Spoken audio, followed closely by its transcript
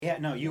Yeah,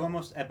 no, you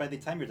almost, by the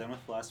time you're done with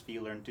philosophy,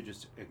 you learn to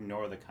just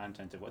ignore the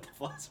content of what the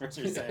philosophers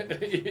are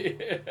saying.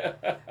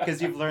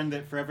 Because you've learned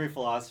that for every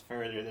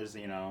philosopher, there's,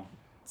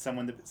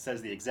 someone that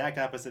says the exact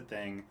opposite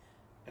thing,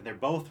 and they're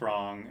both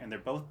wrong, and they're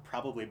both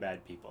probably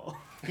bad people.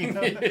 And you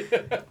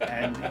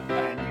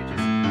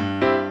just.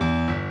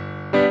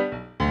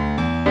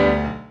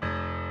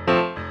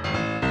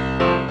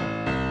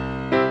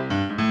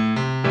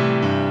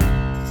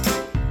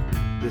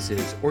 This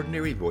is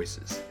Ordinary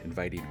Voices,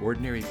 inviting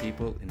ordinary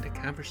people into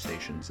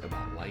conversations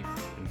about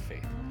life and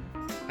faith.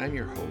 I'm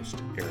your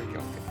host, Eric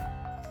Elkin.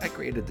 I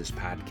created this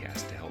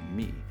podcast to help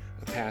me,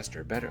 a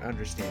pastor, better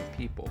understand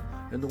people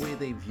and the way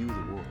they view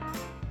the world.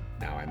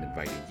 Now I'm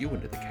inviting you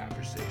into the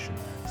conversation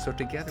so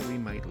together we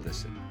might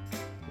listen.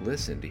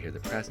 Listen to hear the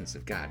presence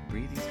of God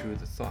breathing through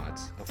the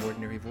thoughts of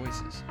ordinary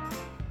voices.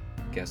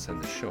 Guests on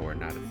the show are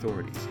not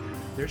authorities.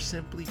 They're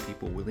simply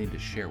people willing to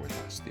share with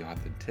us the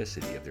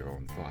authenticity of their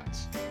own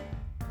thoughts.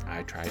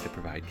 I try to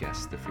provide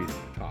guests the freedom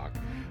to talk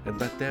and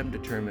let them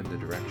determine the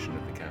direction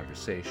of the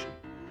conversation,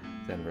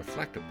 then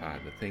reflect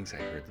upon the things I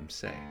heard them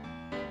say.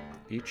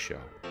 Each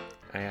show,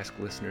 I ask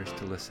listeners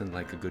to listen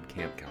like a good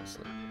camp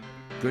counselor.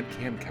 Good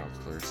camp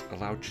counselors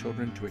allow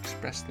children to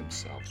express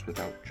themselves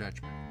without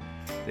judgment.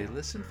 They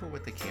listen for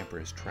what the camper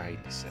is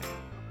trying to say.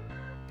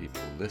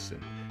 People who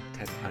listen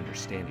tend to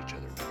understand each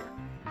other better,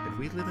 and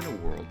we live in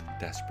a world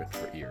desperate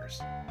for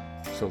ears.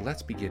 So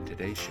let's begin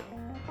today's show.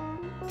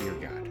 Dear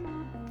God,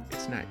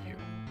 it's not you,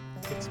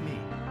 it's me.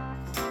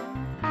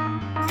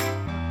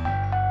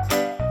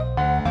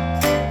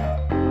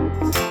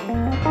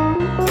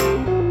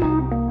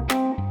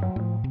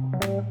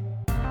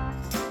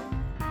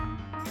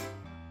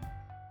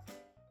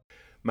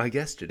 My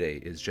guest today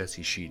is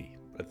Jesse Sheedy,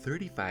 a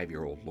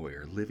 35-year-old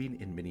lawyer living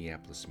in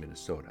Minneapolis,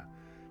 Minnesota.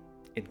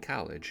 In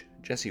college,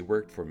 Jesse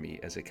worked for me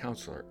as a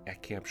counselor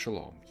at Camp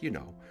Shalom,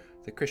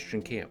 the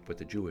Christian camp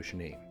with a Jewish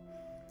name.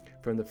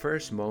 From the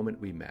first moment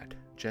we met,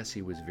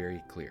 Jesse was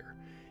very clear.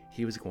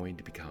 He was going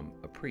to become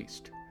a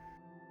priest.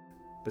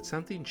 But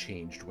something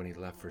changed when he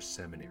left for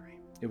seminary.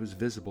 It was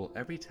visible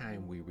every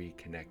time we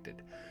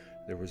reconnected.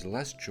 There was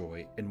less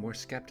joy and more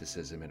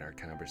skepticism in our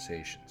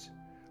conversations,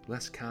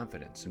 less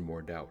confidence and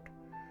more doubt.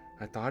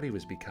 I thought he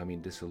was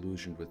becoming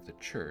disillusioned with the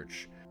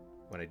church.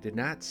 What I did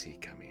not see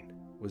coming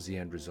was the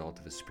end result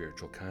of a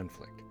spiritual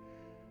conflict.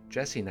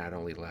 Jesse not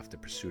only left the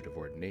pursuit of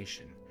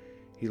ordination,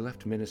 he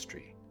left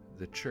ministry,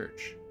 the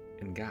church,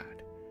 and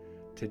God.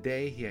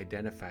 Today, he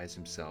identifies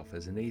himself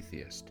as an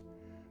atheist.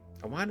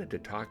 I wanted to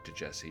talk to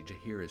Jesse to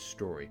hear his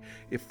story,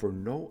 if for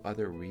no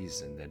other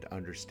reason than to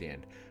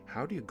understand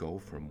how do you go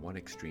from one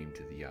extreme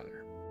to the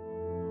other.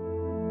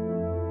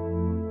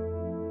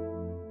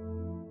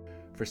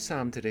 For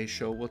some, today's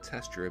show will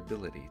test your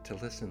ability to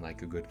listen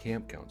like a good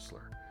camp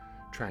counselor.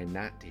 Try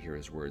not to hear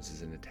his words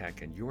as an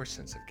attack on your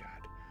sense of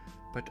God,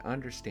 but to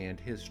understand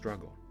his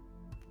struggle.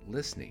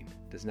 Listening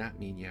does not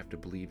mean you have to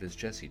believe as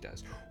Jesse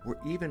does, or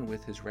even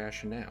with his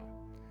rationale.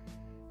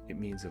 It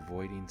means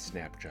avoiding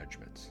snap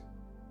judgments.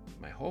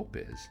 My hope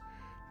is,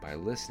 by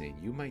listening,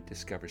 you might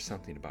discover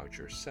something about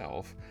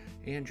yourself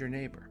and your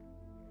neighbor.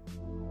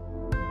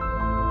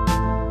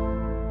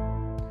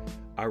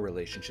 Our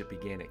relationship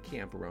began at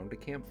camp around a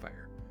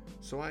campfire,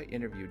 so I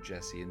interviewed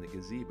Jesse in the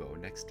gazebo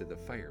next to the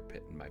fire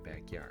pit in my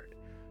backyard.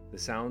 The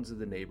sounds of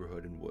the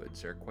neighborhood and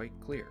woods are quite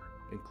clear,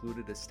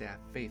 included a staff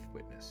faith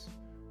witness,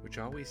 which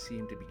always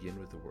seemed to begin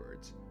with the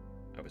words,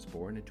 "I was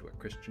born into a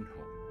Christian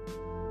home."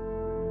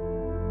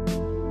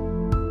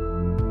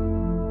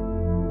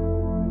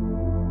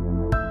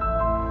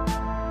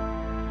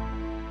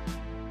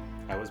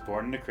 I was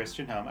born in a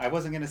Christian home. I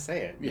wasn't going to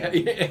say it. Yeah.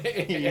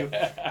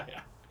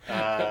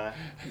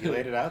 You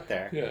laid it out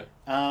there. Yeah.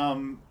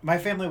 My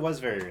family was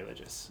very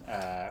religious.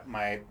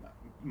 My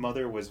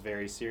mother was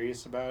very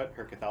serious about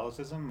her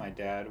Catholicism. My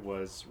dad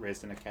was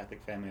raised in a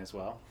Catholic family as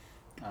well.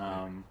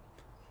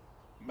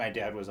 My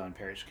dad was on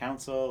parish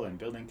council and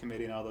building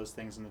committee and all those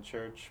things in the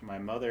church. My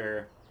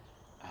mother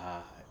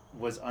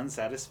was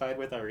unsatisfied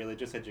with our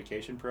religious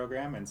education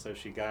program, and so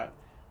she got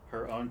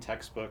her own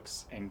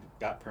textbooks and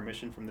got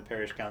permission from the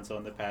parish council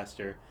and the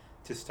pastor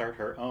to start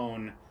her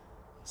own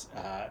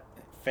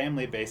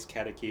family-based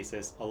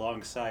catechesis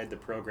alongside the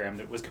program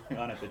that was going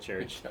on at the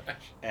church,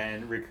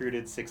 and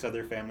recruited 6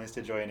 other families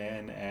to join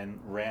in and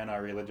ran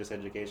our religious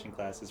education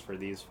classes for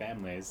these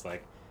families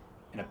like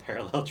in a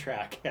parallel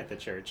track at the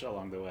church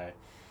along the way.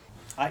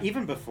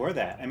 Even before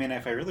that, I mean,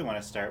 if I really want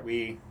to start,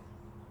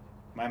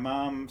 my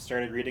mom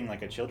started reading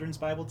like a children's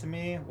Bible to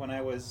me when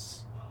I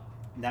was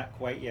not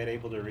quite yet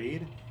able to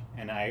read.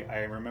 And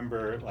I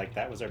remember, like,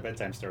 that was our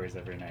bedtime stories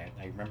every night.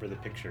 I remember the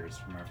pictures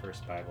from our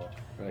first Bible.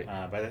 Right.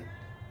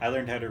 I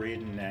learned how to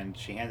read, and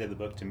she handed the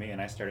book to me, and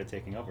I started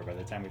taking over. By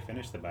the time we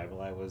finished the Bible,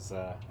 I was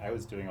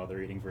doing all the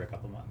reading for a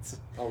couple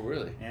months. Oh,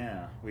 really?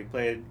 Yeah. We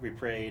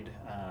prayed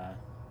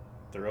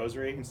the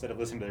rosary instead of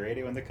listening to the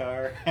radio in the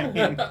car.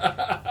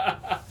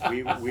 I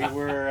mean, we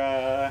were,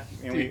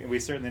 and we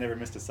certainly never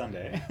missed a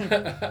Sunday.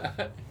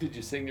 Did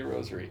you sing the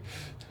rosary?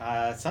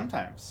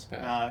 Sometimes.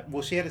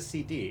 Well, she had a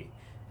CD.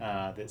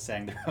 that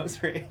sang the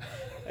rosary.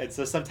 And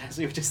so sometimes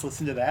we would just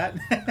listen to that.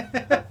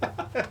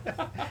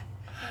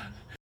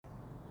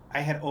 I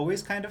had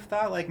always kind of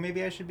thought like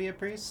maybe I should be a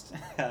priest,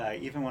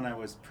 even when I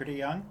was pretty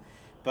young.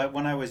 But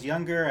when I was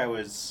younger, I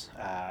was,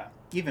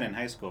 even in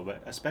high school,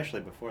 but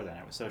especially before then,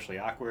 I was socially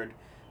awkward.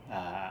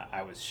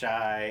 I was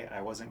shy.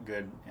 I wasn't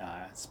good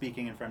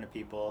speaking in front of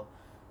people.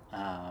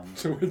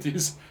 So were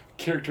these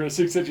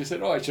characteristics that you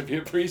said, oh, I should be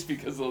a priest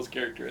because of those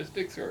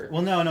characteristics? Or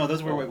Well, no,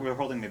 those were what were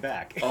holding me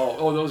back.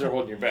 Oh, those are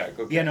holding you back.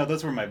 Okay. Yeah, no,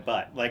 those were my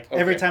butt. Like,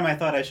 every time I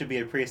thought I should be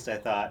a priest, I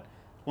thought,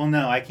 well,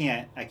 no, I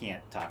can't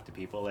talk to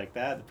people like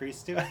that. The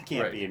priests do. I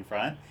can't be in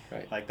front.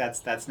 Right. Like,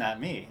 that's not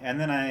me. And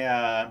then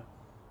I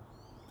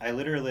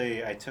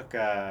took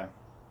a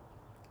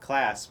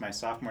class my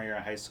sophomore year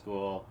of high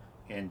school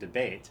in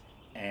debate,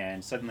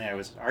 and suddenly I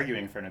was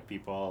arguing in front of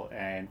people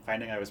and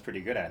finding I was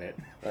pretty good at it.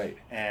 Right.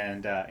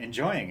 And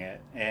enjoying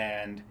it.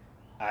 And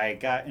I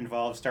got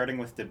involved, starting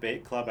with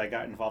debate club. I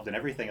got involved in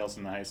everything else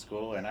in the high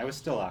school, and I was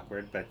still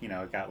awkward, but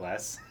it got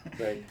less.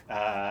 Right.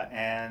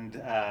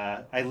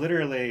 I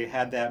literally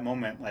had that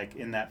moment, like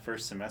in that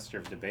first semester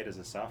of debate as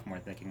a sophomore,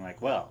 thinking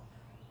like, well,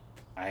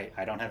 I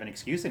don't have an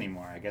excuse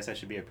anymore. I guess I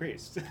should be a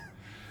priest.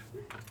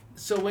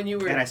 So when you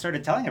were... And I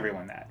started telling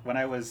everyone that when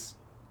I was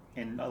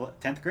in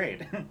 10th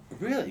grade.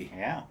 Really?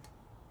 Yeah.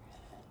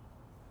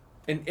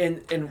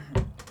 And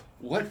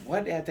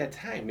what at that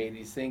time made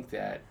you think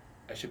that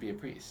I should be a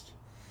priest?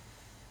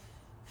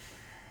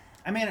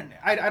 I mean,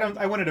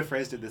 I wouldn't have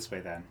phrased it this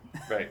way then.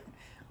 Right.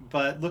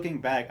 But looking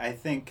back, I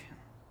think,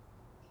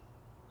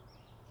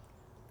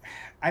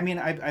 I mean,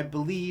 I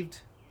believed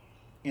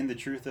in the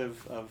truth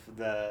of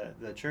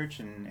the church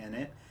and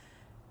it,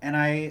 and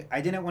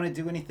I didn't want to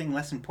do anything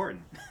less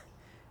important.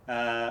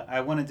 I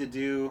wanted to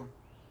do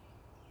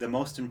the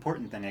most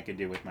important thing I could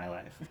do with my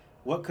life.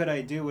 What could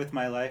I do with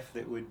my life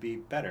that would be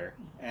better?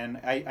 And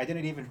I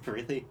didn't even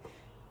really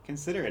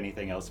consider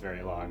anything else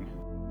very long.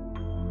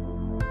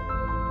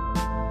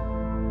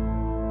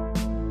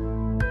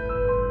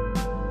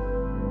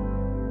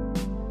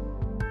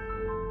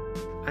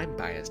 I'm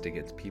biased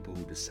against people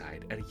who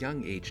decide at a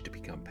young age to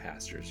become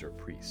pastors or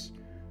priests.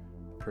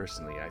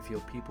 Personally, I feel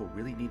people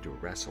really need to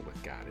wrestle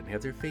with God and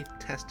have their faith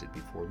tested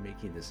before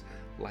making this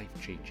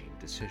life-changing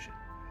decision.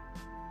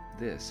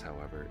 This,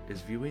 however,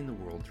 is viewing the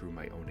world through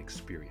my own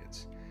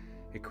experience.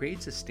 It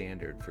creates a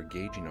standard for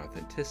gauging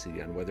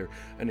authenticity on whether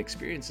an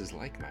experience is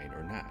like mine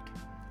or not.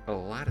 A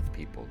lot of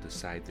people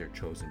decide their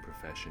chosen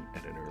profession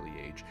at an early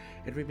age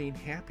and remain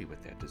happy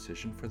with that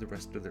decision for the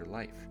rest of their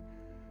life.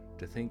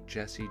 To think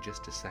Jesse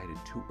just decided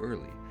too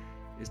early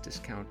is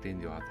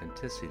discounting the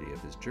authenticity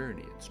of his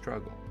journey and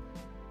struggle.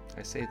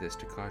 I say this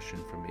to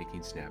caution from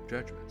making snap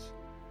judgments.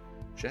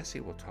 Jesse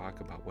will talk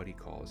about what he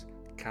calls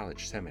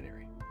college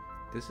seminary.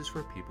 This is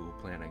for people who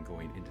plan on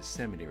going into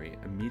seminary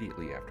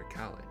immediately after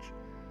college.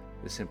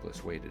 The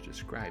simplest way to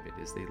describe it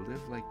is they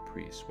live like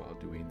priests while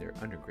doing their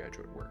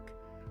undergraduate work.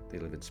 They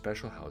live in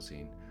special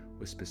housing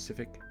with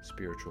specific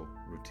spiritual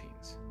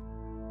routines.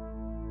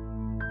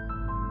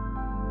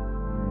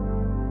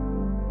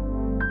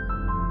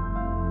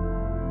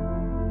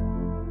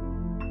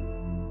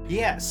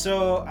 Yeah,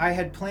 so I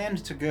had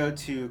planned to go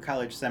to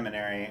college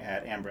seminary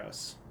at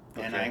Ambrose.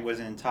 Okay. And I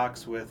was in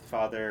talks with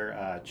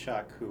Father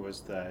Chuck, who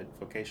was the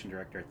vocation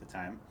director at the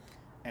time.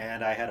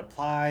 And I had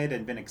applied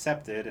and been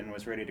accepted and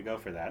was ready to go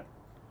for that.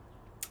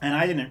 And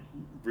I didn't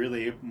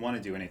really want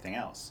to do anything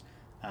else.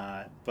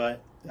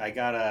 But I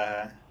got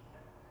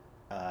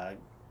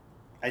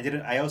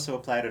I also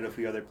applied at a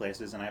few other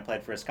places, and I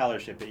applied for a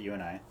scholarship at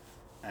UNI.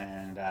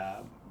 And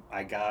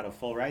I got a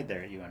full ride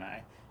there at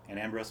UNI. And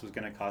Ambrose was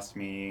going to cost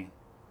me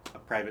a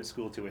private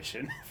school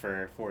tuition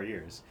for 4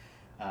 years.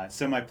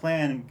 So my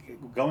plan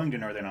going to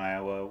Northern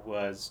Iowa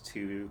was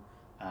to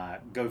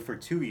go for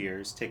 2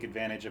 years, take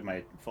advantage of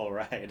my full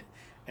ride,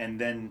 and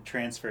then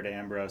transfer to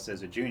Ambrose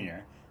as a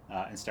junior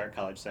and start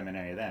college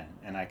seminary then.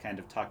 And I kind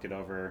of talked it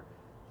over,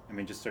 I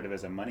mean, just sort of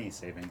as a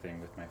money-saving thing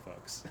with my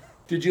folks.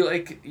 Did you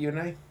like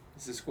UNI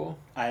as a school?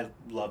 I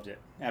loved it,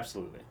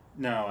 absolutely.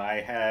 No,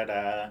 I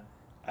had,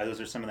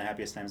 those are some of the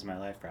happiest times of my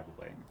life,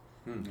 probably.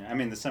 I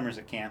mean, the summers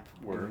at camp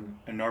were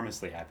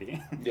enormously happy.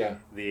 Yeah.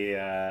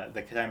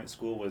 The time at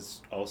school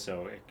was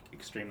also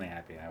extremely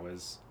happy. I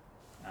was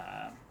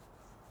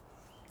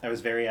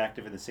very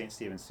active in the St.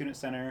 Stephen's Student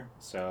Center,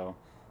 so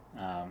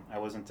I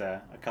wasn't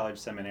a college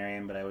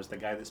seminarian, but I was the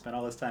guy that spent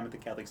all his time at the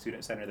Catholic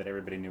Student Center that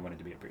everybody knew wanted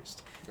to be a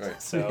priest. Right.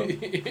 So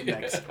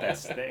next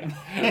best thing.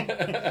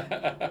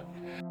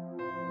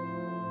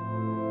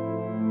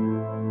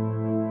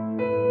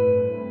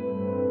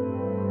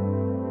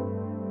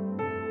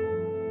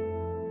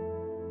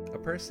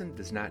 A person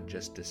does not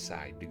just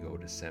decide to go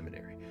to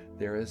seminary.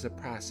 There is a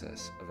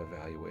process of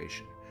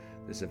evaluation.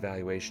 This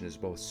evaluation is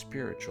both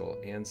spiritual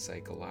and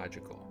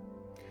psychological.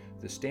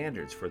 The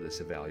standards for this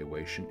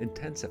evaluation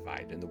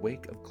intensified in the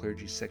wake of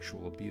clergy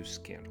sexual abuse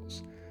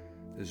scandals.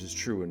 This is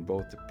true in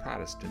both the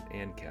Protestant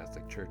and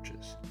Catholic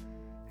churches.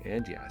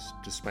 And yes,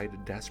 despite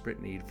a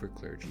desperate need for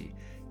clergy,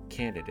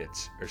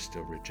 candidates are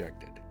still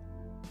rejected.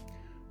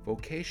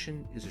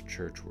 Vocation is a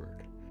church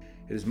word.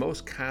 It is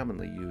most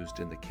commonly used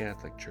in the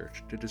Catholic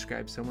Church to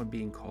describe someone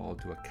being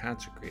called to a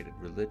consecrated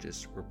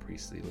religious or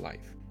priestly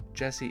life.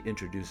 Jesse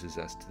introduces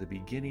us to the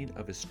beginning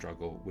of his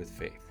struggle with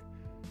faith.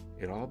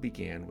 It all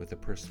began with a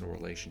personal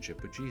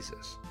relationship with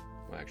Jesus.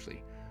 Well,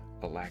 actually,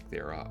 a lack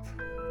thereof.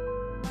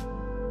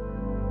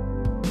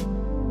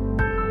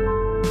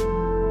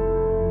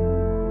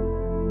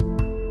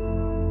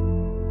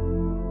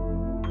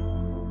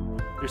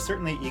 They're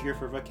certainly eager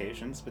for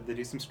vocations, but they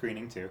do some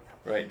screening too.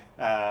 Right.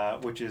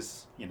 Which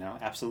is,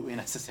 absolutely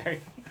necessary.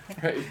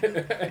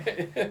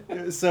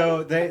 Right.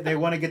 So they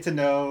want to get to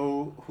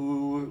know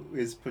who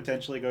is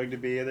potentially going to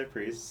be their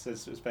priests,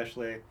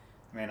 especially,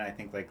 I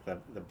think like the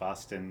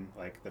Boston,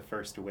 like the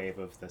first wave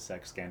of the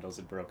sex scandals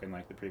had broken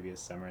like the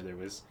previous summer. There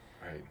was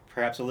Right.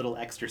 perhaps a little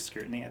extra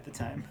scrutiny at the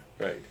time.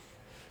 Right.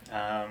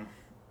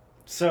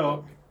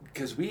 So...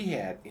 Because we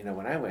had,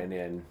 when I went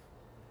in,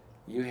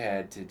 you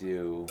had to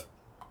do...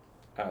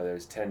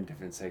 there's 10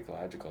 different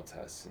psychological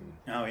tests and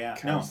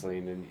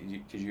counseling,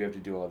 and because you have to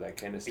do all that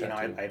kind of stuff.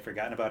 I'd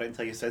forgotten about it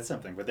until you said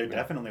something, but there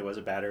definitely was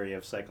a battery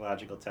of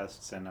psychological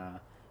tests and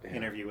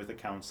interview with a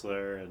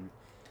counselor, and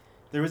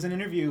there was an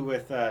interview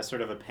with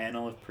sort of a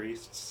panel of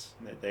priests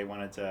that they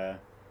wanted to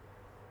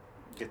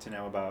get to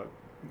know about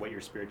what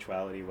your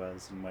spirituality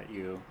was and what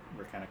you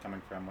were kind of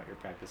coming from, what your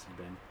practice had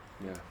been.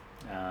 Yeah.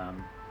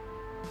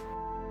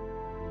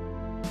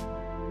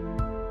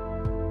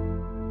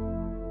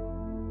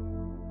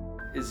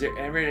 Is there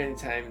ever any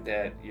time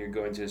that you're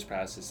going through this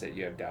process that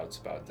you have doubts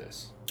about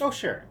this? Oh,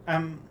 sure.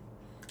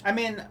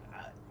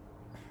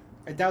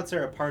 Doubts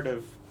are a part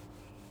of,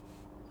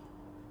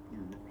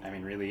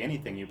 really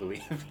anything you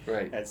believe.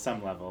 Right. At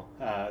some level.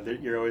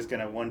 You're always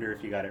going to wonder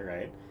if you got it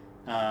right.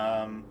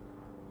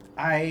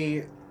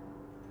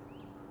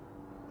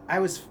 I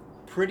was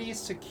pretty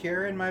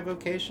secure in my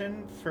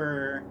vocation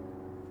for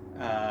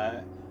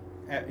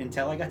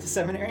until I got to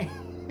seminary.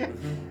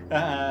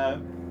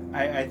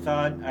 I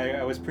thought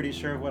I was pretty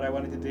sure of what I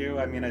wanted to do.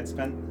 I'd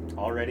spent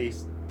already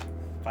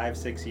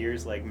 5-6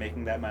 years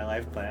making that my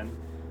life plan.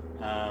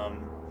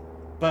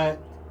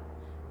 But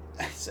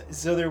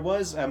so there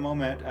was a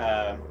moment,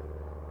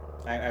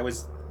 I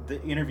was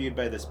interviewed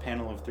by this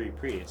panel of 3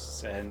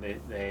 priests,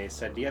 and they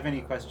said, do you have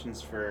any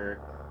questions for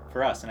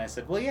us? And I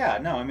said, well, yeah,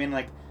 no,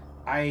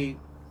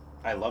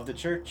 I love the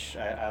church.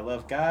 I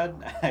love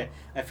God.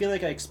 I feel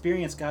like I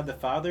experience God the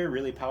Father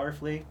really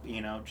powerfully,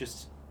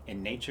 just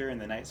in nature, in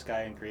the night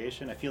sky and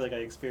creation. I feel like I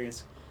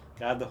experience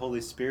God the Holy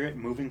Spirit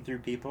moving through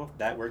people.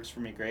 That works for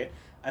me great.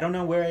 I don't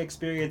know where I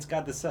experience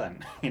God the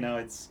Son.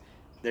 It's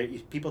there.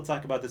 People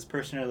talk about this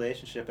personal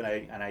relationship,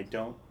 and I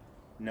don't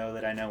know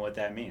that I know what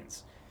that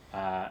means.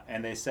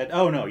 And they said,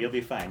 "Oh no, you'll be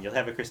fine. You'll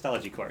have a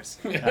Christology course.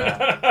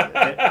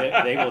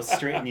 They will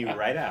straighten you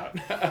right out."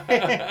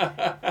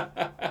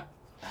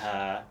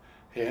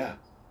 Yeah.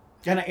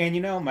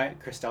 And my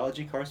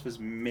Christology course was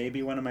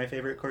maybe one of my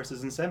favorite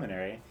courses in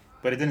seminary,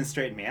 but it didn't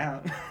straighten me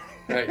out.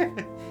 Right.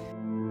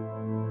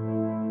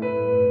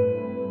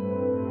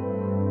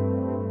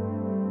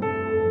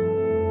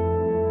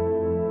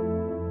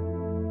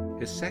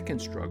 His second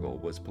struggle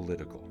was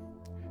political.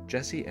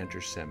 Jesse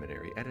enters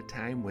seminary at a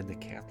time when the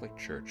Catholic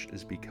Church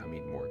is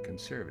becoming more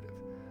conservative.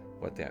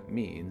 What that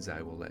means,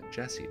 I will let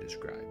Jesse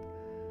describe.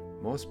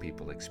 Most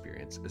people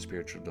experience a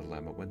spiritual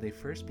dilemma when they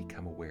first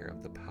become aware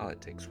of the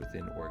politics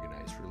within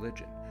organized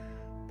religion.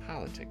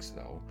 Politics,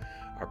 though,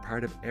 are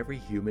part of every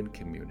human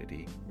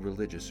community,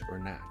 religious or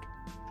not.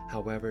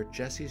 However,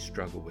 Jesse's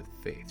struggle with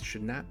faith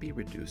should not be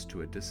reduced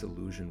to a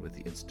disillusion with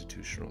the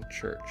institutional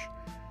church.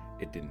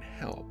 It didn't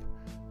help,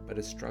 but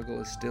his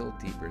struggle is still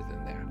deeper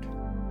than that.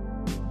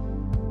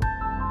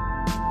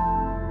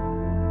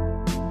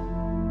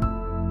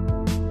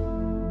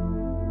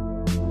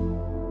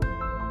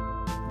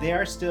 They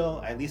are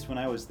still, at least when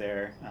I was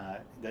there,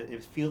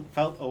 it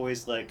felt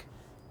always like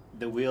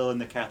the wheel in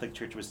the Catholic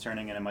Church was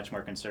turning in a much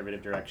more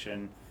conservative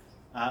direction.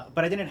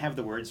 But I didn't have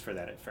the words for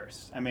that at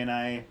first.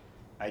 I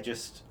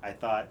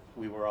thought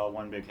we were all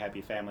one big happy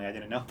family. I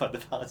didn't know about the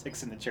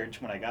politics in the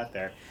church when I got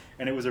there,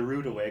 and it was a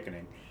rude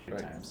awakening at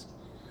times.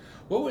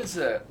 What was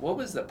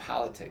the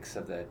politics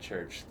of that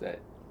church that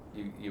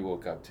you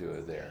woke up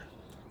to there?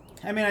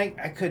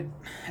 I could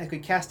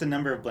cast a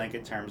number of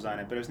blanket terms on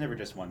it, but it was never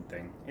just one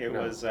thing. It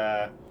was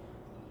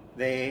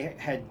they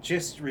had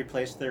just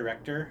replaced their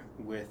rector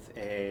with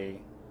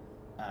a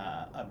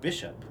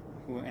bishop,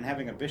 and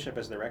having a bishop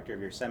as the rector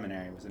of your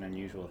seminary was an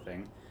unusual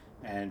thing,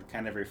 and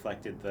kind of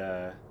reflected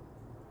the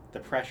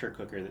pressure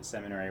cooker that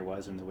seminary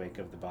was in the wake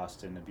of the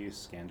Boston abuse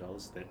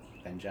scandals that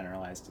then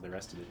generalized to the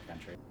rest of the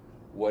country.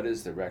 What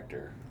is the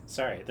rector?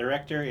 Sorry, the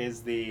rector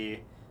is the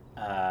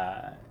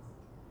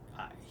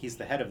he's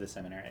the head of the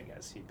seminary, I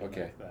guess.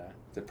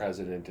 The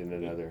president and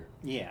another.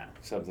 Yeah.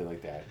 Something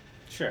like that.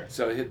 Sure.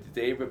 So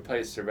they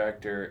replaced the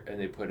rector and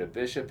they put a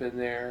bishop in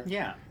there.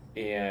 Yeah.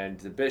 And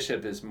the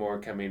bishop is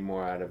coming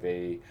more out of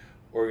a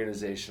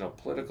organizational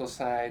political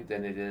side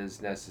than it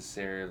is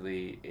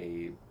necessarily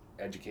a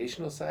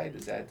educational side.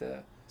 Is that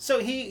the... So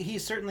he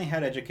certainly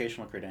had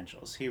educational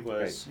credentials. He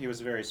was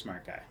a very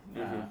smart guy.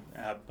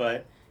 Mm-hmm.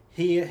 But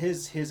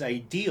his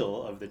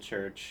ideal of the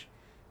church,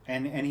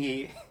 and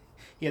he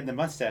had the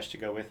mustache to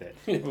go with it,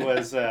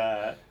 was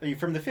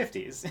from the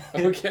 50s.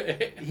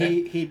 Okay.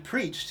 He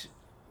preached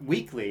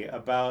weekly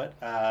about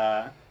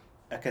a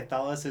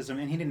Catholicism,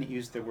 and he didn't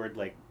use the word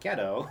like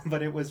ghetto,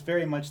 but it was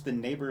very much the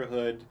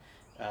neighborhood,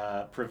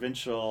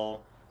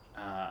 provincial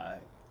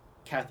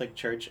Catholic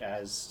Church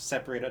as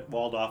separated,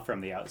 walled off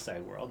from the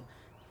outside world.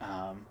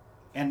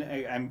 And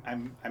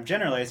I'm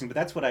generalizing, but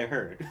that's what I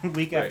heard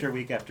week Right. after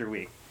week after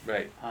week.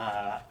 Right.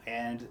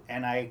 And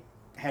I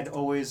had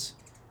always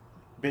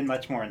been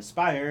much more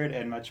inspired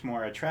and much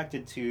more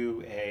attracted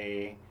to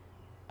a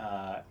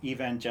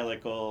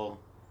evangelical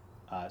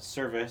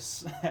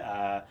service,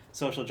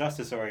 social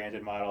justice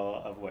oriented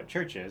model of what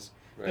church is.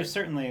 Right. There's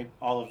certainly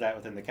all of that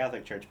within the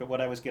Catholic Church, but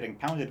what I was getting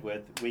pounded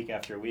with week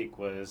after week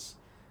was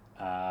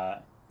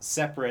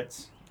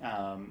separate,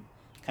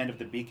 kind of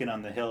the beacon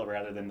on the hill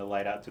rather than the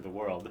light out to the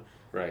world.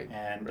 Right.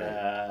 And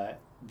right.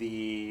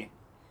 the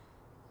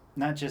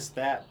not just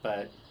that,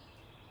 but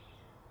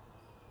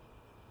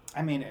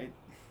I mean,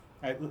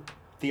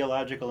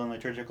 theological and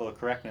liturgical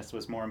correctness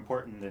was more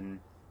important than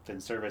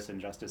service and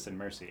justice and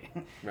mercy.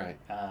 Right.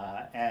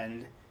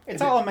 And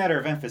it's all a matter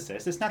of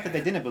emphasis. It's not that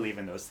they didn't believe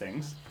in those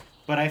things,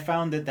 but I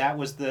found that that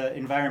was the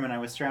environment I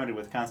was surrounded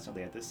with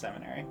constantly at this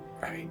seminary.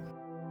 Right.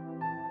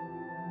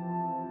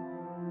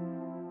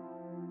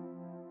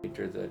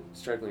 The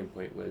struggling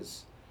point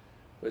was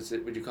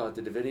it, would you call it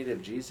the divinity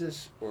of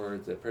Jesus or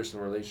the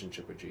personal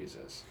relationship with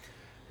Jesus?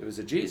 It was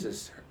a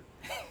Jesus.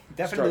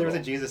 Definitely there was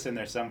a Jesus in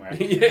there somewhere.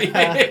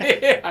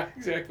 Yeah,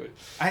 exactly.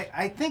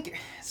 I think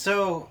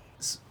so.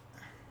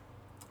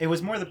 It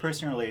was more the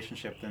personal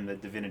relationship than the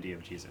divinity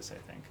of Jesus, I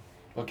think.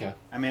 Okay.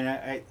 I mean,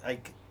 I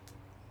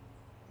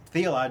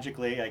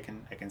theologically, I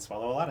can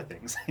swallow a lot of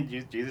things.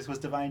 Jesus was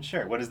divine,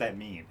 sure. What does that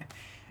mean?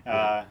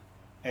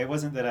 It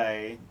wasn't that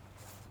I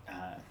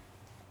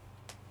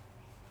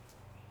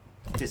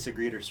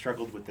disagreed or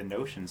struggled with the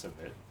notions of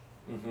it.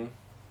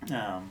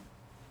 Mm-hmm.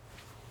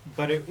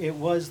 But it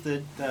was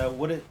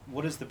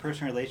what does the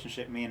personal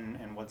relationship mean,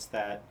 and what's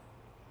that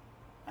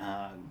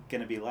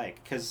going to be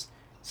like? Because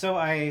so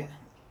I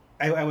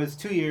was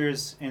 2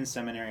 years in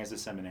seminary as a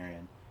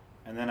seminarian,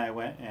 and then I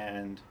went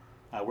and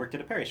worked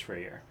at a parish for a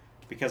year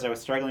because I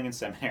was struggling in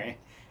seminary,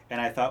 and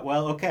I thought,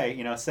 well,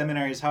 okay,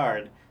 seminary is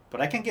hard,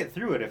 but I can get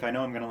through it if I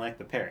know I'm going to like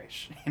the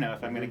parish.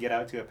 If I'm going to get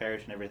out to a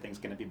parish and everything's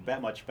going to be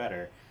much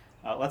better.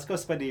 Let's go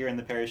spend a year in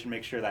the parish and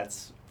make sure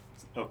that's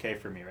okay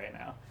for me right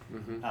now.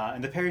 Mm-hmm.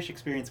 And the parish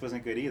experience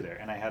wasn't good either.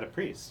 And I had a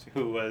priest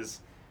who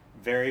was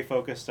very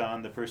focused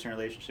on the personal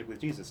relationship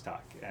with Jesus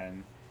talk.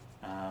 And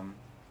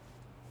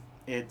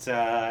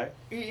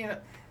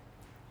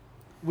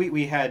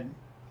we had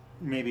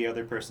maybe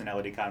other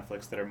personality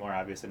conflicts that are more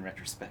obvious in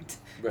retrospect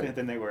Right.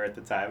 than they were at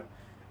the time.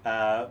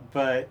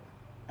 But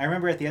I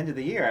remember at the end of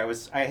the year,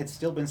 I had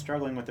still been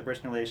struggling with the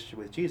personal relationship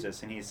with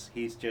Jesus, and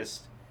he's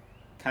just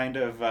kind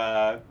of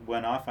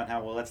went off on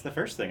how, well, that's the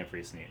first thing a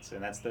priest needs,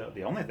 and that's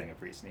the only thing a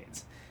priest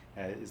needs,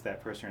 is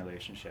that personal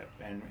relationship,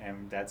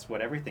 and that's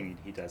what everything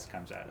he does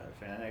comes out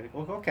of. And I go,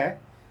 okay,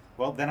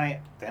 well then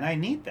I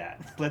need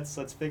that.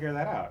 Let's figure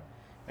that out.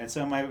 And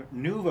so my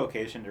new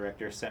vocation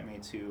director sent me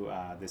to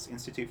this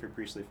Institute for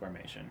Priestly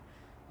Formation,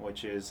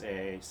 which is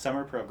a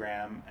summer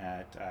program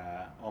at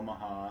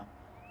Omaha,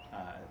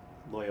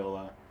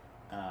 Loyola,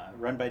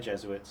 run by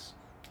Jesuits,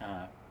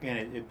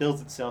 and it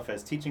bills itself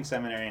as teaching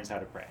seminarians how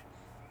to pray.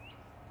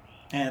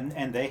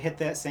 And they hit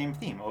that same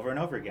theme over and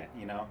over again.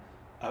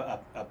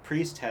 A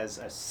priest has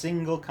a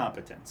single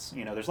competence.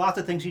 There's lots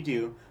of things you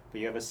do, but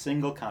you have a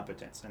single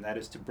competence, and that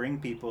is to bring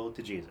people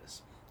to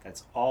Jesus.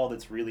 That's all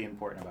that's really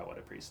important about what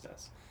a priest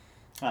does.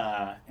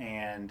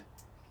 And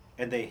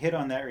they hit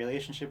on that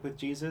relationship with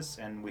Jesus,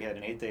 and we had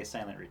an 8-day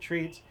silent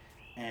retreat,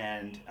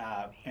 and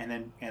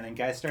then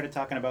guys started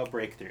talking about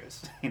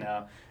breakthroughs.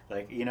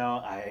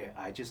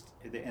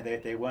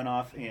 They went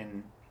off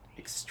in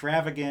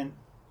extravagant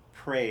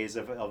praise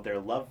of their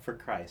love for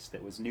Christ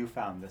that was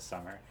newfound this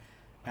summer,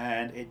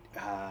 and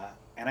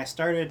I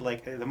started,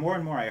 the more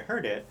and more I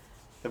heard it,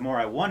 the more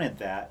I wanted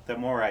that, the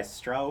more I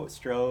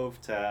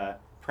strove to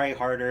pray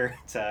harder,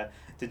 to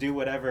do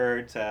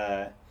whatever,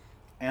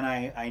 and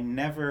I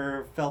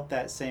never felt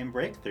that same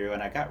breakthrough,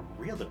 and I got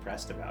real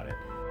depressed about it.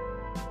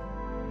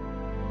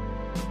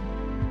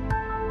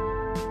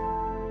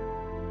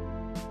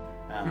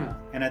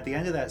 And at the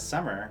end of that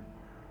summer,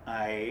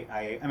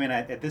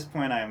 at this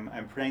point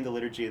I'm praying the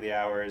Liturgy of the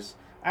Hours.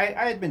 I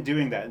had been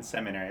doing that in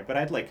seminary, but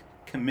I'd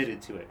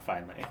committed to it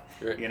finally.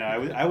 Right.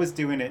 I was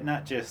doing it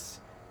not just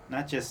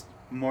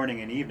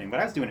morning and evening, but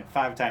I was doing it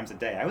 5 times a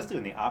day. I was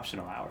doing the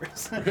optional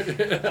hours.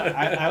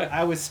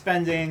 I was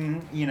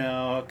spending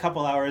a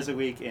couple hours a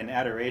week in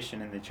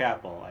adoration in the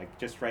chapel,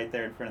 just right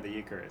there in front of the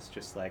Eucharist,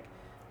 just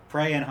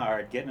praying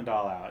hard, getting it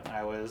all out.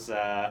 I was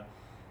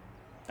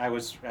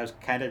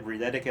kind of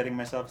rededicating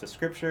myself to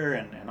Scripture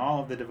and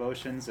all of the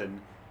devotions and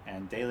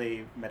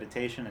daily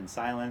meditation and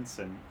silence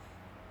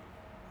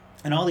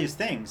and all these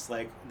things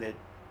that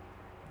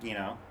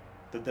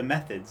the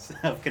methods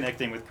of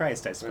connecting with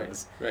Christ, I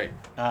suppose. Right.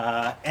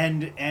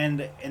 And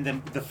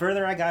the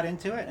further I got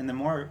into it, and the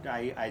more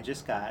I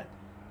just got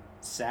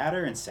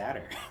sadder and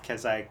sadder,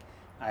 because I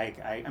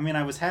mean,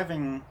 I was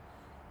having,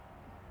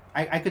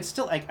 I could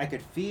still, I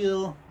could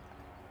feel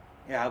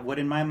what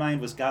in my mind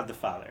was God the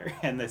Father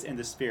and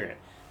the Spirit,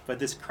 but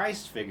this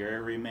Christ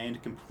figure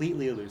remained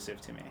completely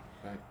elusive to me.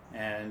 Right.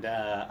 And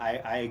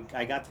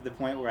I got to the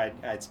point where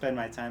I'd spend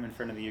my time in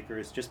front of the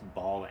Eucharist just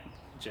bawling,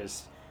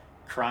 just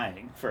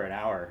crying for an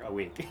hour a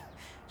week,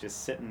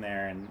 just sitting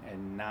there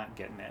and not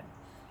getting it.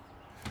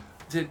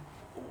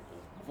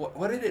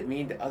 What did it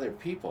mean to other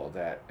people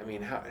that, I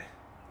mean, how...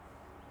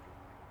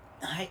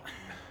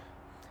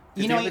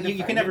 You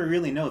can never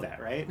really know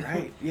that, right?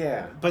 Right,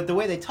 yeah. But the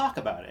way they talk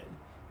about it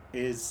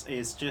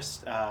is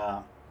just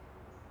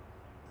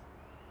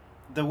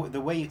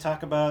the way you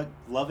talk about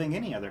loving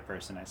any other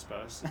person, I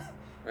suppose.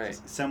 Right.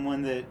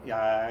 Someone that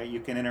you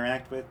can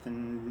interact with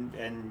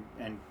and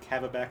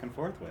have a back and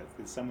forth with.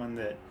 It's someone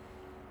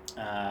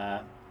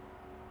that,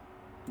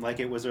 like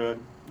it was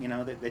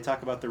they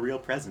talk about the real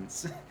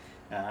presence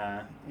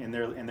in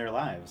their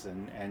lives,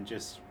 and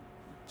just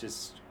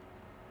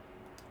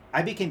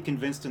I became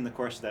convinced in the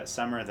course of that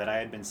summer that I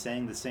had been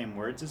saying the same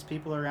words as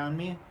people around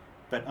me,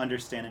 but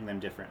understanding them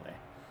differently,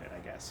 I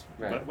guess.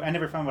 Right. But I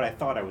never found what I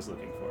thought I was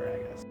looking for, I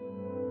guess.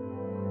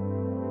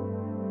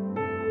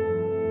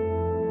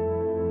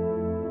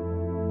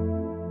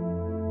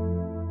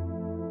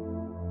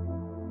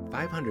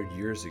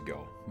 Years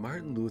ago,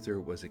 Martin Luther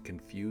was a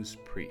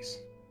confused priest.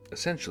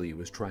 Essentially, he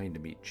was trying to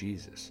meet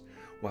Jesus.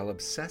 While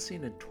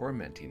obsessing and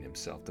tormenting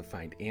himself to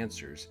find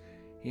answers,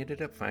 he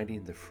ended up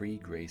finding the free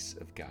grace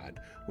of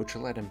God, which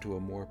led him to a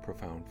more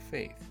profound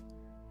faith.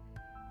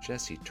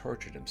 Jesse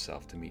tortured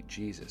himself to meet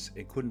Jesus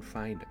and couldn't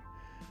find him.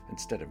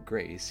 Instead of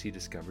grace, he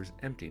discovers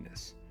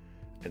emptiness,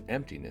 an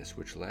emptiness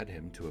which led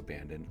him to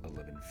abandon a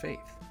living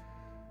faith.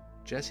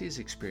 Jesse's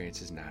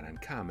experience is not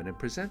uncommon and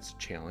presents a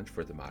challenge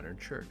for the modern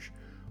church.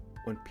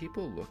 When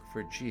people look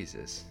for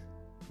Jesus,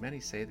 many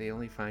say they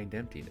only find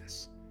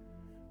emptiness.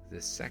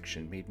 This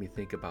section made me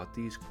think about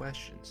these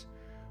questions.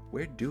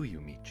 Where do you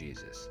meet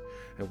Jesus?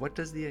 And what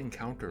does the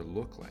encounter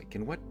look like?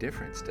 And what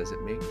difference does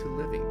it make to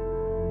living?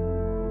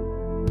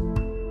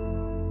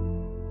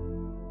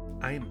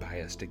 I am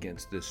biased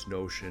against this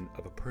notion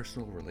of a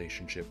personal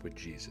relationship with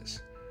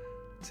Jesus.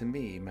 To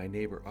me, my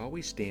neighbor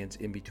always stands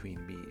in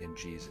between me and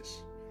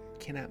Jesus. I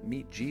cannot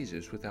meet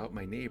Jesus without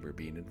my neighbor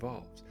being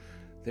involved.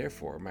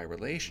 Therefore, my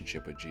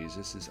relationship with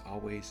Jesus is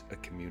always a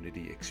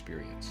community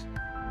experience.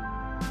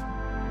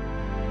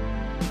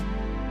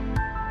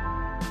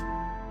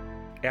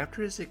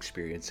 After his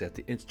experience at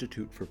the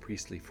Institute for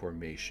Priestly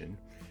Formation,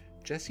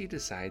 Jesse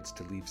decides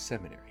to leave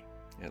seminary,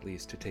 at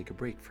least to take a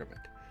break from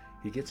it.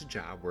 He gets a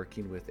job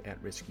working with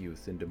at-risk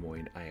youth in Des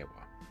Moines,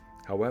 Iowa.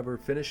 However,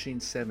 finishing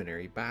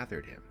seminary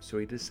bothered him, so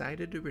he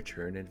decided to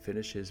return and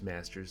finish his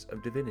Master's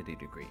of Divinity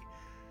degree.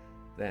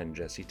 Then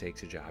Jesse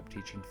takes a job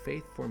teaching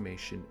faith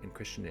formation and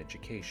Christian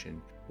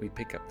education. We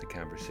pick up the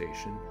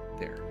conversation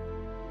there.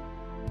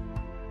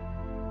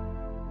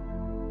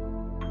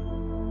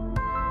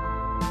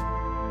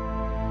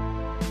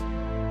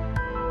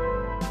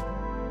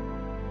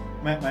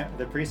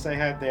 The priest I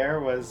had there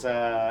was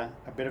a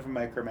bit of a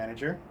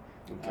micromanager.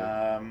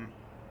 Okay.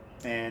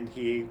 And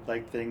he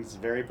liked things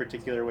very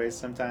particular ways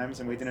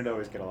sometimes, and we didn't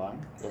always get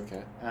along.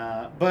 Okay.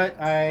 But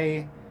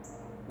I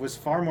was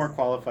far more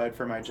qualified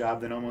for my job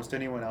than almost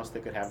anyone else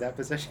that could have that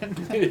position.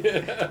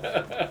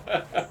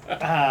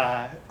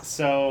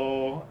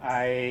 So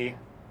I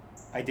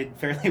did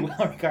fairly well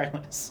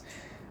regardless.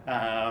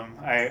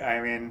 I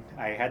mean,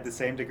 I had the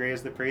same degree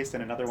as the priest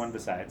and another one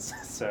besides.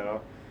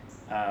 So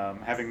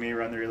having me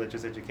run the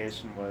religious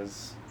education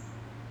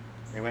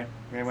it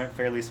went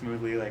fairly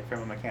smoothly, like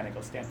from a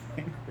mechanical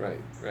standpoint.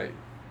 Right.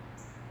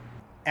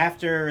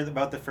 After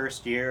about the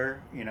first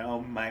year,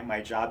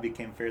 my job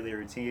became fairly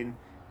routine.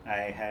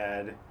 I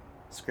had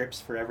scripts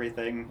for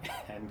everything,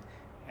 and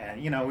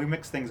we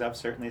mixed things up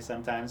certainly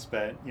sometimes,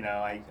 but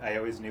I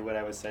always knew what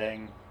I was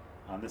saying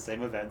on the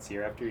same events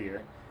year after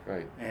year.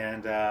 Right.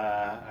 And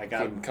I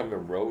got come to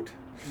rote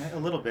a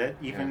little bit,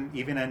 even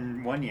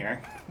in 1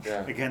 year.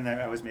 Yeah. Again,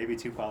 I was maybe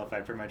too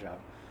qualified for my job.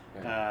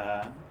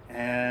 Right.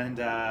 And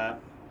I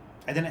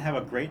didn't have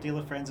a great deal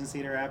of friends in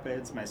Cedar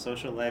Rapids. My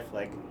social life,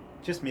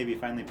 just maybe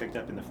finally picked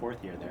up in the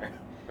 4th year there.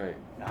 Right.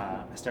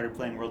 I started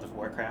playing World of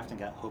Warcraft and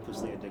got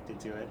hopelessly addicted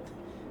to it.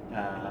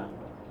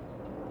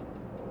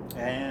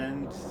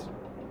 And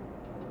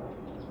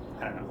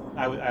I don't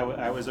know.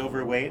 I was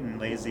overweight and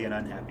lazy and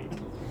unhappy.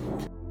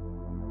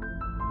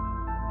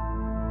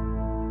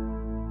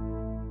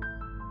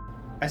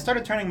 I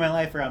started turning my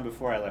life around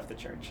before I left the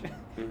church.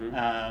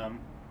 Mm-hmm.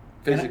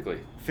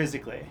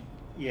 Physically,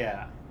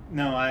 yeah.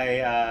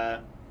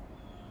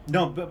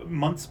 But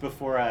months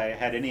before I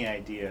had any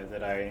idea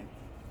that I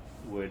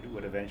would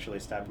eventually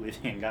stop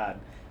believing in God,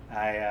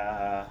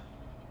 I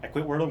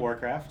quit World of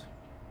Warcraft.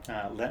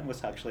 Lent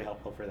was actually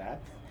helpful for that.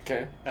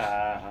 Okay.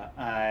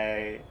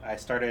 I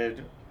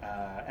started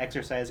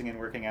exercising and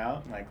working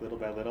out. Little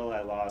by little,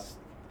 I lost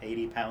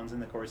 80 pounds in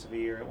the course of a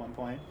year at one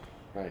point.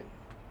 Right.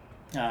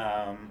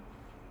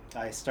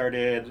 I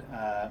started,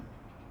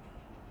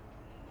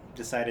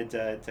 decided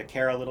to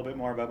care a little bit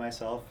more about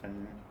myself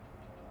and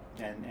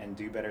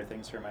do better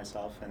things for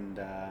myself. And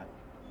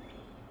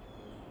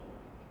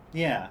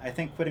yeah, I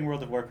think quitting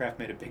World of Warcraft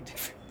made a big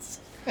difference.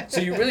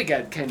 So you really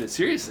got kind of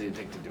seriously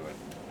addicted to it.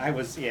 I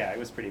was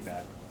pretty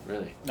bad.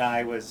 Really?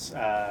 I was,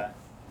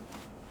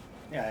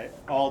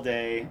 all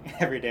day,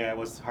 every day, I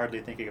was hardly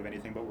thinking of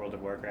anything but World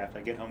of Warcraft.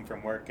 I'd get home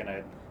from work and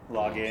I'd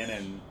log in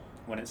and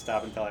wouldn't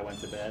stop until I went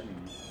to bed.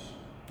 And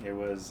it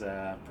was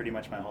pretty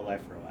much my whole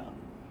life for a while.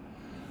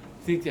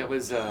 You think that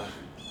was a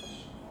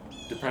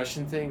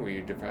depression thing? Were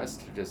you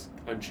depressed or just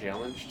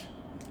unchallenged?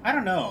 I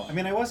don't know. I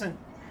mean, I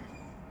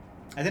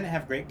didn't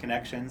have great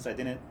connections. I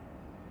didn't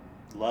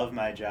love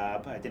my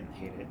job. I didn't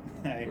hate it.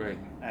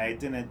 I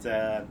didn't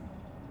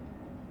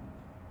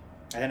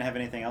have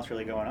anything else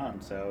really going on,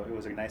 so it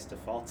was a nice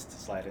default to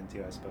slide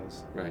into, I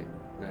suppose. Right.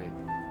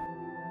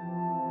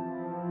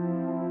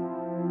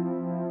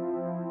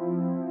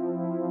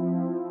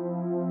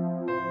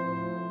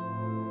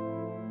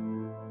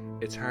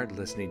 It's hard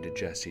listening to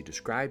Jesse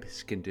describe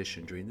his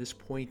condition during this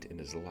point in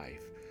his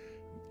life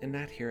and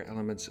not hear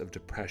elements of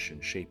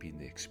depression shaping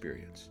the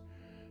experience.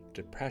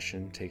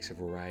 Depression takes a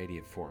variety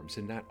of forms,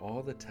 and not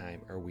all the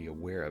time are we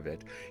aware of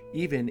it,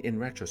 even in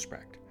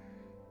retrospect.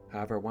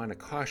 However, I want to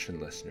caution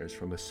listeners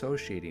from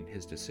associating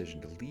his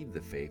decision to leave the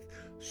faith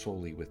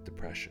solely with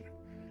depression.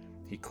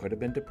 He could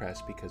have been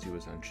depressed because he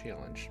was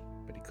unchallenged,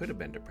 but he could have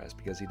been depressed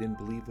because he didn't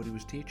believe what he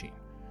was teaching.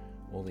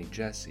 Only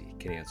Jesse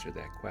can answer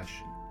that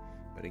question.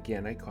 But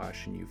again, I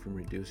caution you from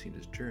reducing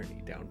his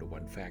journey down to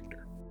one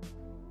factor.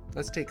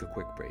 Let's take a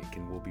quick break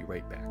and we'll be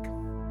right back.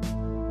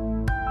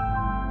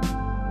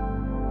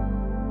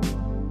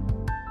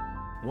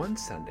 One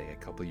Sunday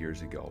a couple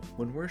years ago,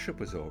 when worship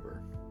was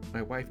over,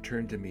 my wife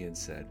turned to me and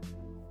said,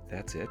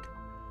 "That's it?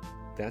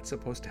 That's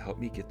supposed to help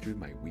me get through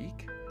my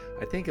week?"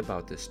 I think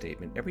about this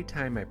statement every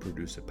time I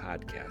produce a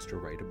podcast or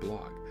write a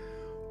blog.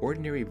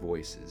 Ordinary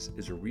Voices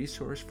is a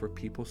resource for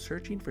people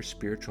searching for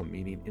spiritual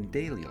meaning in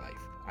daily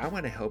life. I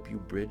want to help you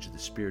bridge the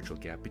spiritual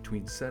gap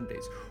between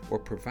Sundays or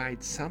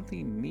provide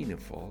something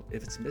meaningful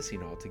if it's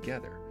missing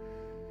altogether.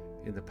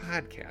 In the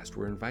podcast,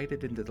 we're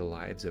invited into the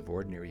lives of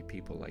ordinary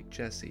people like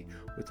Jesse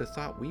with the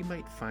thought we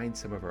might find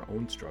some of our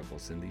own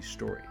struggles in these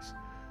stories.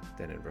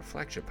 Then in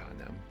reflection upon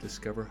them,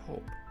 discover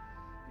hope.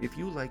 If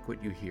you like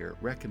what you hear,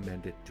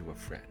 recommend it to a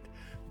friend.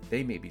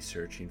 They may be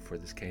searching for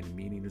this kind of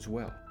meaning as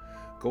well.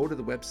 Go to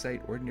the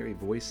website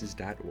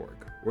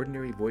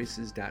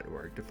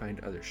ordinaryvoices.org to find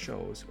other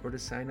shows or to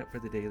sign up for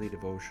the daily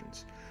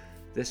devotions.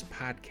 This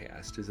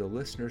podcast is a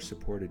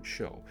listener-supported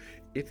show.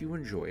 If you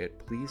enjoy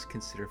it, please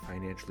consider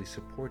financially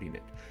supporting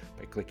it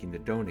by clicking the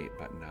donate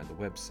button on the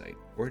website,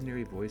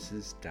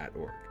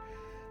 ordinaryvoices.org.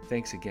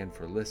 Thanks again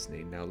for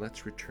listening. Now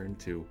let's return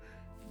to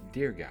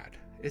Dear God,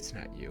 it's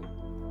not you,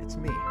 it's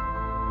me.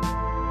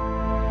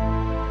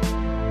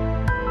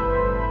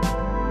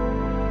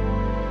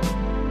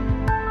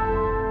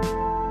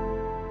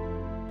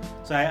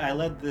 So I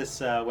led this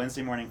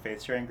Wednesday morning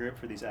faith sharing group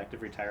for these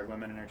active retired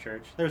women in our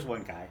church. There's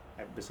one guy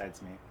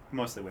besides me,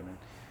 mostly women.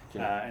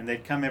 Yeah. And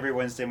they'd come every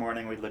Wednesday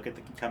morning. We'd look at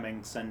the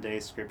coming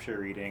Sunday scripture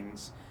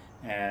readings,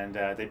 and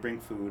they'd bring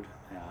food,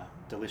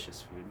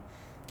 delicious food.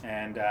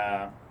 And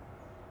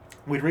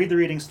we'd read the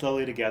readings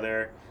slowly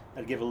together.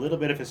 I'd give a little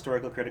bit of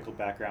historical critical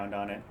background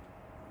on it.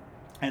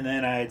 And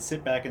then I'd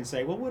sit back and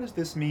say, well, what does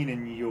this mean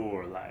in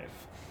your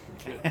life?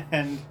 Okay.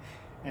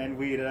 And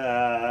we'd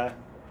have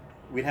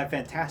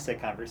fantastic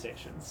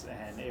conversations,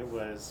 and it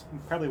was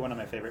probably one of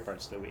my favorite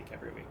parts of the week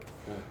every week.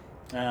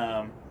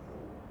 Yeah.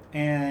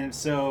 And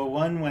so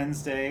one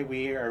Wednesday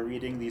we are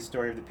reading the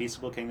story of the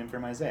peaceable kingdom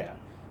from Isaiah,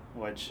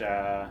 which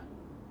I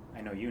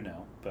know you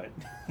know, but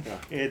yeah.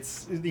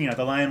 It's, the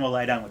lion will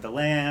lie down with the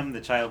lamb,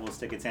 the child will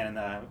stick its hand in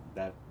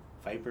the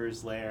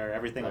viper's lair,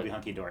 everything will be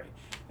hunky-dory.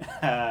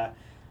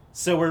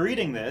 So we're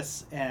reading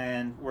this,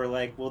 and we're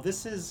like, well,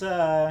 this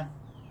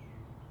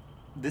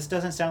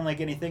doesn't sound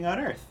like anything on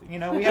earth.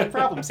 We have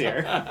problems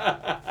here.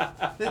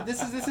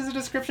 This is a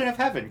description of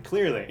heaven,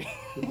 clearly.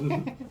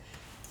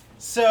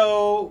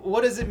 So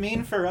what does it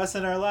mean for us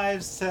in our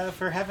lives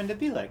for heaven to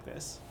be like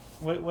this?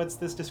 What's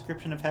this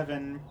description of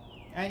heaven?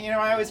 And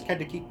I always try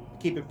to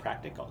keep it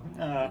practical.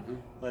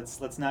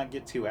 Let's not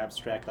get too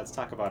abstract. Let's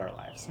talk about our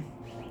lives.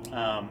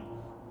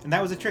 And that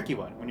was a tricky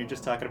one when you're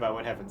just talking about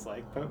what heaven's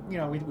like. But we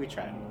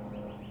tried.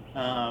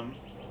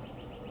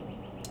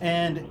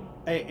 And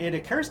it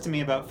occurs to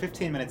me about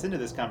 15 minutes into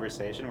this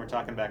conversation, we're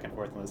talking back and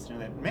forth and listening,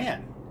 that,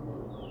 man,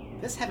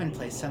 this heaven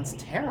place sounds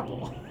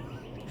terrible.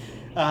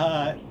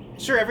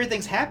 Sure,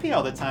 everything's happy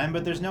all the time,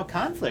 but there's no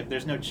conflict,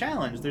 there's no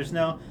challenge, there's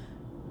no...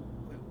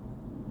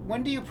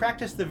 When do you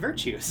practice the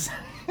virtues?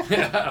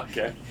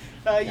 Okay.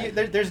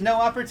 There's no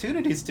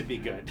opportunities to be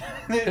good.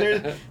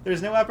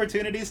 There's no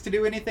opportunities to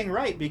do anything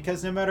right,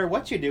 because no matter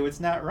what you do, it's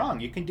not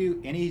wrong. You can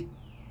do any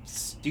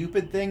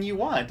stupid thing you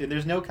want, and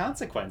there's no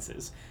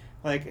consequences.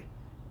 Like,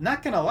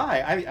 not gonna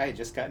lie, I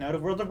just gotten out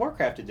of World of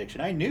Warcraft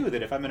addiction. I knew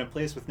that if I'm in a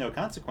place with no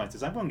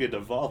consequences, I'm going to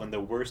devolve in the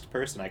worst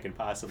person I can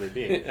possibly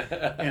be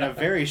in a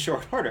very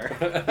short order.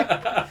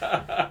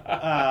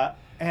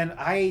 And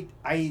I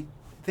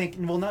think,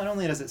 well, not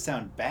only does it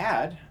sound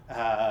bad,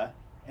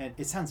 and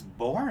it sounds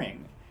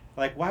boring.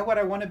 Like, why would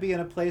I want to be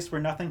in a place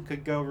where nothing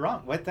could go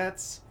wrong?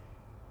 That's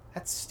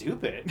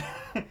stupid.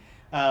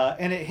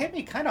 And it hit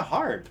me kind of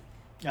hard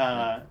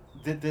that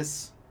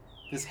this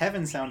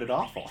heaven sounded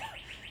awful.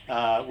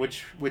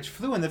 Which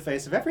flew in the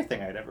face of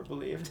everything I'd ever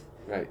believed.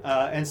 Right.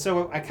 And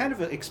so I kind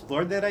of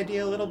explored that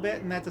idea a little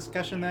bit in that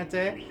discussion that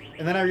day,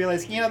 and then I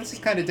realized, this is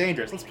kind of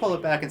dangerous. Let's pull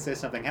it back and say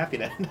something happy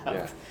to end up.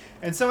 Yeah.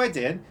 And so I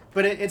did,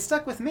 but it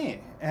stuck with me.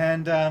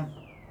 And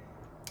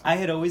I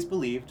had always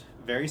believed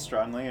very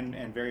strongly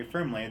and very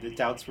firmly that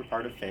doubts were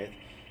part of faith.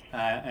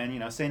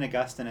 And St.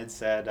 Augustine had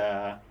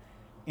said,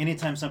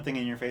 anytime something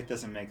in your faith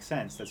doesn't make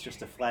sense, that's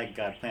just a flag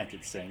God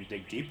planted saying,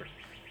 dig deeper.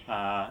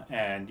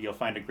 And you'll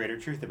find a greater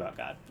truth about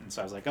God. And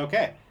so I was like,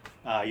 okay,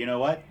 you know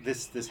what?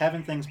 This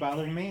heaven thing's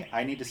bothering me.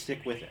 I need to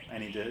stick with it. I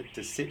need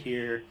to sit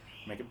here,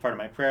 make it part of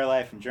my prayer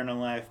life and journal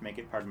life, make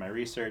it part of my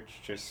research,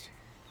 just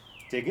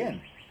dig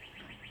in.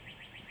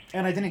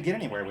 And I didn't get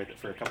anywhere with it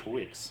for a couple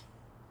weeks.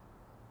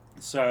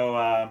 So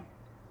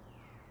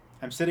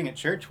I'm sitting at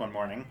church one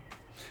morning.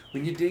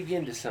 When you dig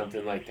into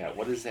something like that,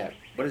 what does that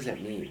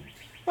mean?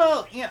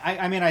 Well, yeah,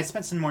 I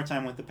spent some more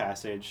time with the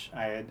passage.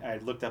 I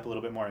looked up a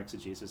little bit more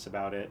exegesis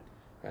about it.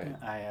 Right.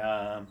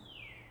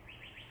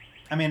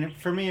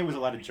 For me, it was a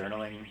lot of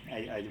journaling.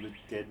 I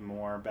did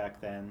more back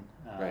then.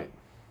 Right.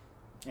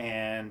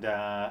 And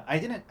I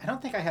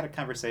don't think I had a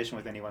conversation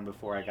with anyone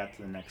before I got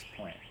to the next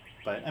point.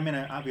 But,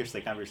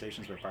 obviously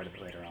conversations were part of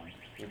it later on.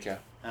 Okay.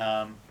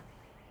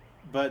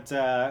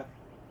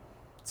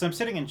 So I'm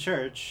sitting in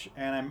church,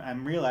 and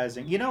I'm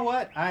realizing, you know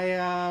what?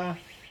 I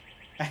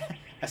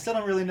still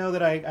don't really know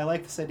that I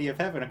like this idea of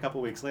heaven a couple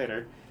weeks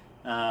later.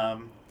 I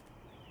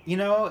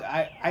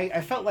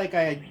felt like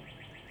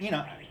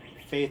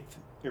faith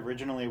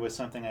originally was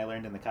something I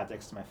learned in the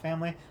context of my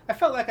family. I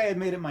felt like I had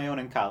made it my own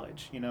in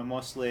college,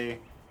 mostly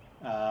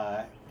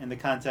in the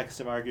context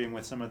of arguing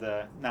with some of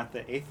not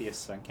the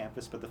atheists on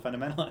campus, but the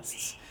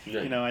fundamentalists.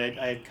 Yeah.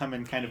 I had come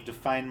and kind of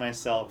defined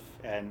myself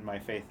and my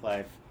faith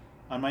life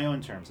on my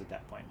own terms at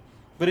that point.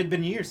 But it had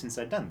been years since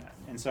I'd done that.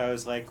 And so I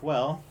was like,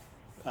 well,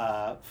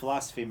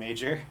 philosophy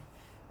major,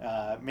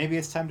 maybe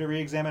it's time to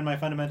re-examine my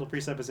fundamental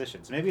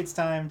presuppositions. Maybe it's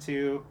time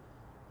to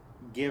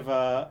give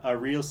a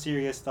real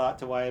serious thought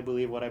to why I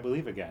believe what I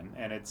believe again.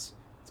 And it's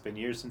been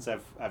years since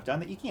I've done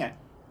that. You can't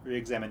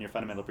re-examine your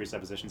fundamental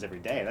presuppositions every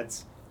day.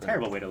 That's a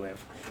terrible way to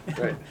live.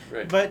 Right.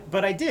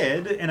 But I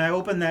did, and I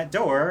opened that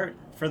door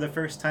for the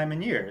first time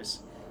in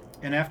years.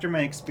 And after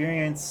my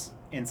experience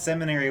in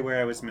seminary where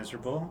I was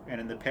miserable,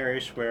 and in the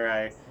parish where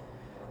I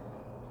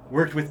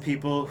worked with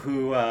people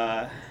who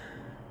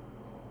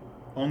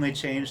only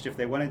changed if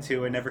they wanted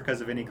to, and never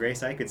because of any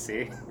grace I could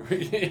see.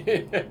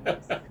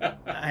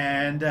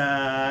 And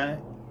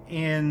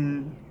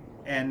in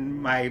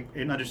my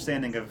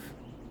understanding of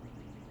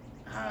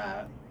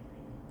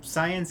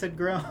science had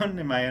grown,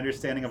 and my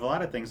understanding of a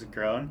lot of things had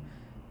grown.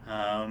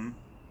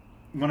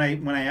 When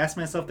I asked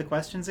myself the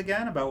questions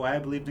again about why I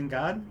believed in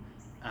God,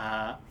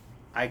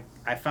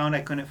 I found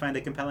I couldn't find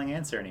a compelling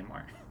answer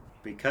anymore.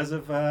 Because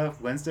of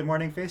Wednesday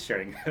morning face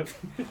sharing group.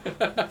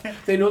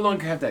 They no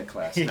longer have that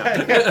class. Yeah.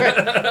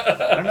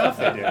 I don't know if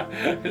they do.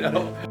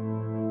 No.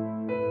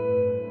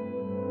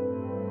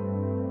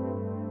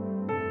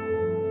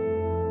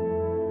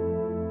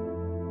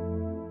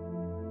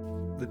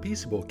 The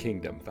peaceable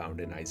kingdom found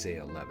in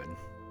Isaiah 11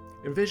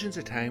 envisions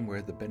a time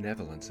where the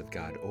benevolence of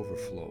God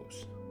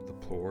overflows. The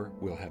poor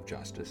will have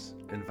justice,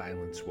 and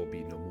violence will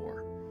be no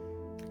more.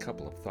 A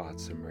couple of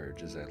thoughts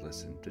emerge as I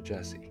listen to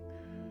Jesse.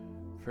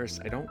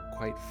 First, I don't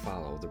quite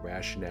follow the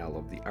rationale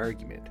of the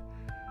argument.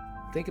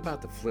 Think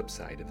about the flip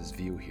side of his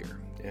view here.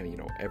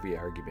 And, every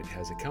argument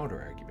has a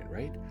counter-argument,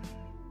 right?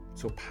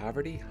 So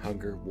poverty,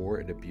 hunger, war,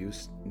 and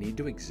abuse need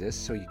to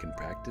exist so you can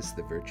practice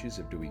the virtues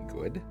of doing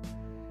good?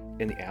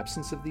 And the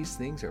absence of these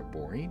things are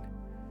boring?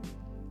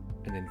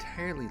 An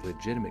entirely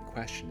legitimate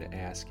question to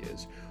ask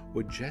is,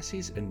 would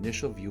Jesse's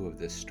initial view of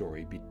this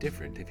story be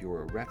different if you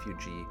were a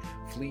refugee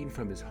fleeing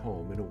from his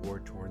home in a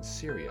war-torn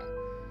Syria?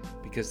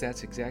 Because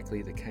that's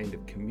exactly the kind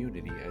of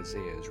community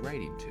Isaiah is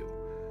writing to.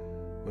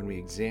 When we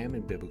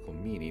examine biblical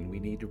meaning, we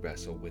need to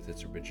wrestle with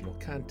its original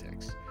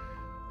context.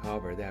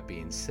 However, that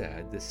being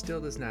said, this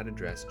still does not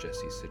address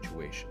Jesse's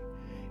situation.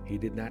 He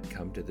did not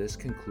come to this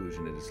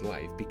conclusion in his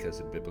life because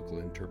of biblical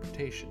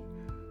interpretation.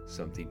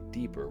 Something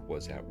deeper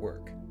was at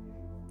work.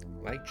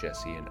 Like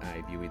Jesse and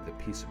I viewing the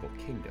peaceable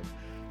kingdom,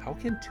 how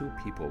can two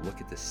people look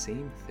at the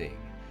same thing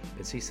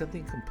and see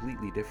something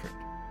completely different?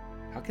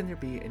 How can there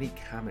be any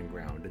common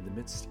ground in the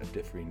midst of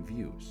differing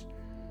views?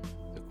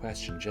 The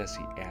question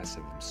Jesse asks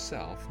of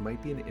himself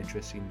might be an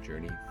interesting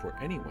journey for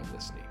anyone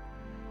listening.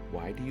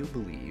 Why do you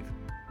believe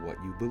what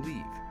you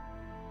believe?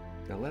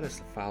 Now let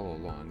us follow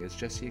along as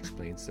Jesse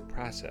explains the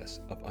process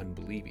of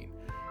unbelieving.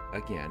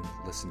 Again,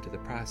 listen to the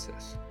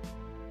process.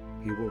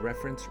 He will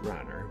reference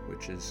Rahner,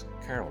 which is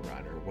Karl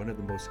Rahner, one of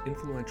the most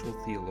influential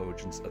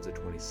theologians of the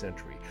 20th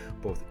century,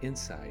 both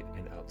inside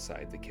and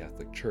outside the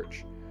Catholic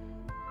Church.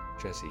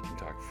 Jesse can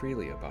talk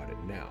freely about it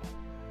now,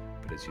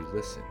 but as you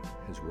listen,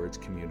 his words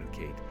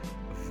communicate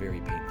a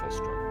very painful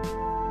struggle.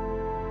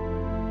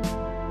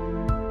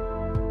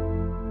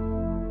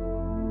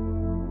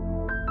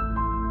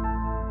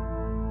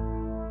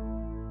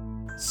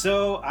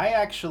 So I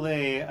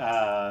actually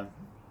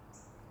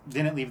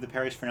didn't leave the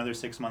parish for another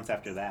 6 months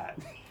after that.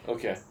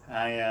 Okay.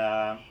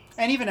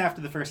 And even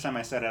after the first time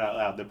I said it out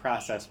loud, the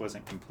process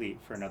wasn't complete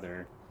for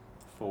another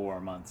 4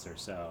 months or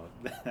so.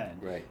 Then.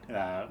 Right.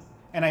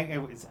 And I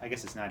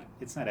guess it's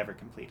not ever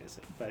complete, is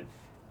it? But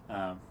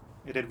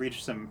it had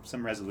reached some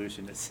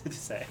resolution, to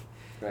say.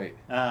 Right.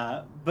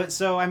 But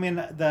so I mean,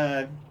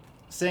 the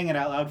saying it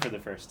out loud for the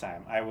first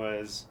time,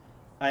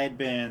 I had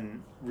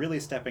been really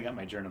stepping up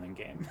my journaling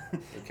game.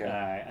 Okay.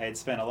 I had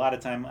spent a lot of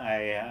time.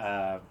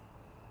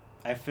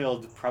 I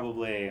filled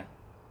probably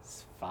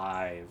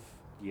 5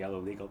 yellow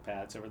legal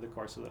pads over the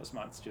course of those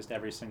months, just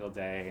every single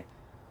day,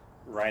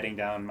 writing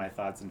down my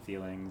thoughts and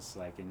feelings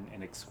like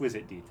in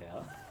exquisite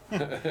detail.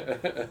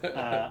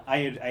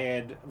 I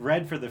had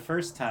read for the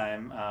first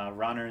time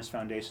Rahner's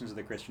Foundations of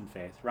the Christian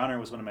Faith. Rahner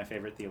was one of my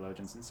favorite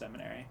theologians in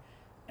seminary,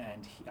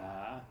 and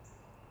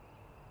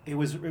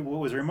what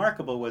was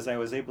remarkable was I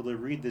was able to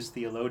read this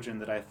theologian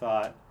that I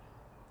thought,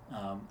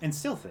 and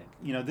still think,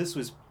 this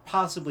was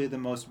possibly the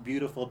most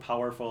beautiful,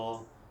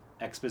 powerful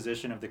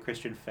exposition of the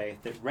Christian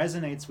faith that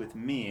resonates with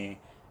me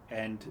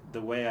and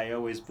the way I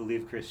always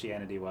believed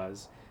Christianity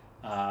was.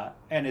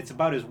 And it's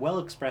about as well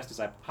expressed as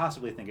I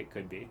possibly think it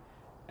could be.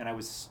 And I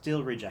was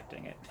still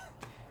rejecting it.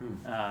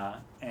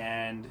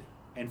 And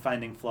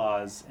finding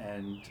flaws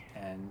and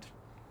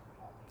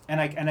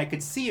I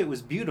could see it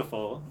was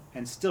beautiful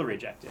and still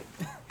reject it.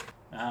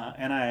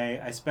 And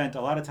I spent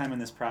a lot of time in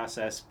this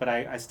process, but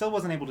I still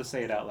wasn't able to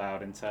say it out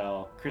loud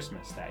until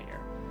Christmas that year.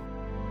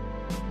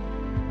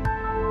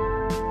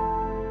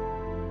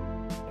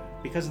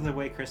 Because of the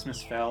way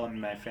Christmas fell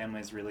and my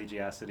family's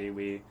religiosity,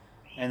 we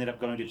ended up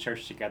going to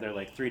church together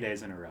like 3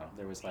 days in a row.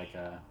 There was like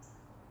it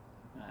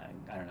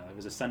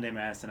was a Sunday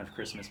Mass and a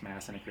Christmas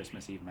Mass and a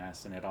Christmas Eve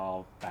Mass, and it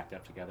all backed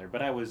up together.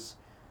 But I was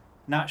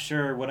not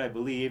sure what I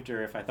believed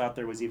or if I thought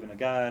there was even a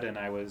God, and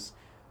I was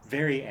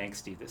very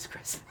angsty this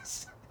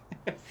Christmas.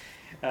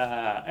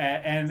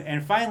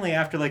 And finally,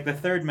 after like the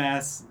third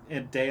Mass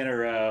day in a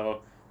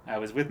row, I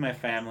was with my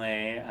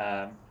family.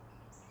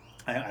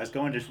 I was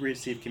going to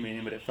receive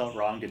communion, but it felt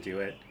wrong to do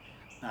it.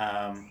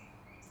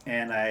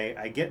 And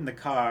I get in the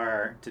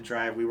car to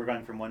drive. We were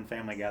going from one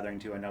family gathering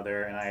to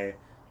another, and I,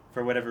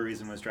 for whatever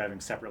reason, was driving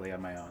separately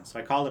on my own. So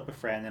I called up a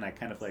friend, and I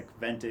kind of like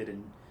vented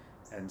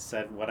and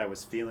said what I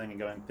was feeling and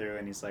going through.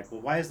 And he's like, "Well,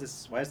 why is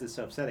this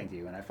so upsetting to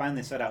you?" And I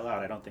finally said out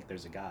loud, "I don't think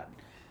there's a God."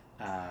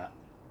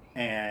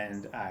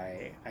 And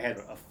I had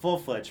a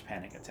full-fledged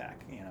panic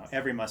attack.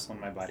 Every muscle in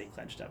my body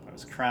clenched up. I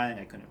was crying.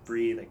 I couldn't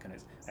breathe. I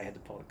had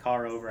to pull the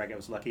car over. I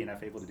was lucky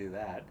enough able to do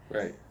that.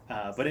 Right.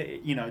 But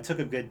it took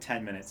a good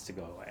 10 minutes to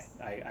go away.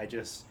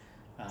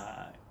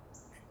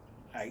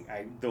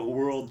 The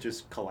world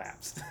just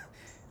collapsed.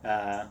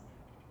 As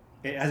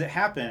it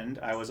happened,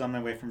 I was on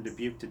my way from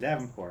Dubuque to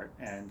Davenport,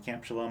 and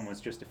Camp Shalom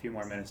was just a few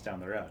more minutes down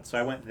the road. So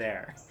I went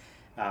there,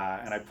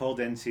 and I pulled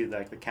into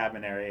the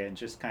cabin area, and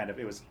just kind of,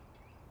 it was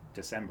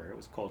December, it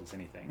was cold as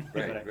anything.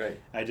 Right, right.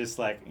 I just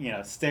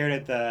stared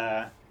at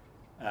the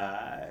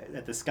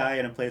sky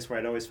in a place where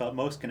I'd always felt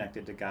most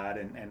connected to God,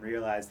 and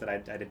realized that I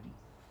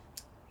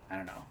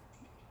don't know,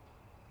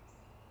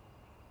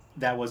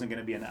 that wasn't going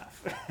to be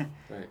enough.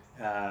 Right.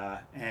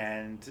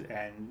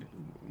 And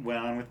went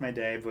on with my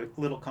day, but a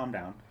little calmed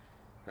down.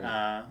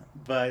 Right.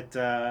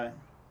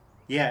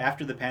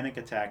 After the panic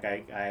attack,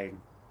 I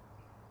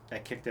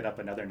kicked it up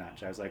another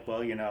notch. I was like,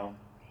 well,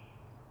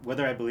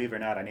 whether I believe or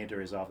not, I need to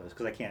resolve this,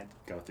 because I can't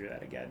go through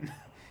that again.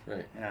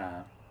 Right.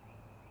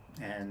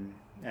 And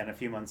a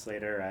few months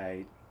later,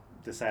 I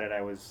decided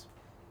I was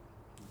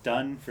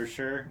done for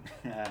sure,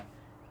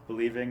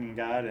 believing in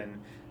God,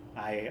 and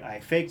I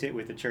faked it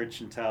with the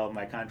church until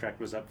my contract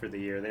was up for the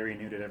year. They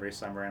renewed it every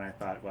summer, and I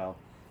thought, well,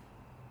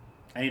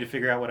 I need to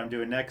figure out what I'm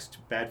doing next.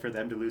 Bad for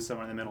them to lose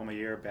someone in the middle of the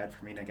year. Bad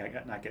for me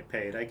to not get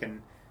paid. I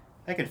can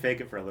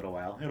fake it for a little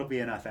while. It'll be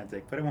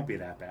inauthentic, but it won't be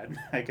that bad.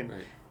 I can.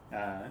 Right.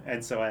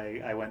 And so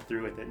I went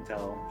through with it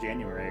until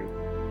January.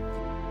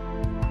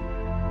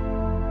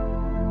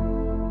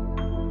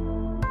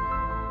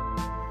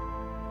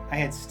 I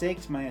had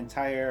staked my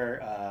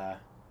entire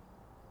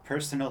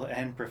personal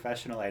and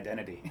professional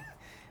identity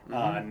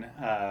on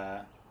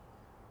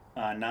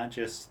not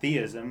just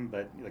theism,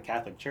 but the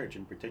Catholic Church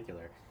in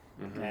particular.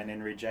 Mm-hmm. And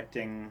in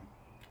rejecting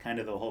kind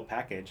of the whole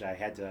package, I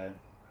had to...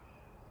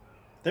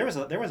 There was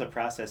a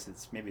process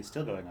that's maybe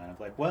still going on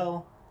of like,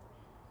 well,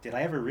 did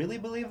I ever really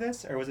believe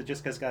this, or was it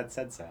just because God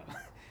said so?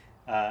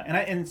 And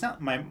it's not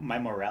my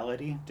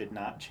morality did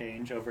not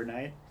change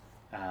overnight.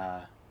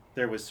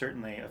 There was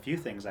certainly a few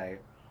things I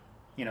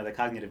the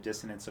cognitive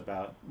dissonance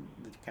about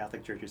the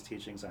Catholic Church's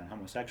teachings on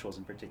homosexuals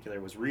in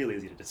particular was real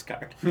easy to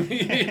discard.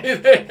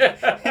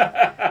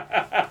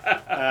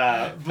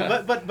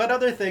 But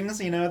other things,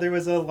 there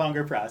was a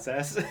longer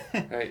process.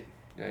 Right.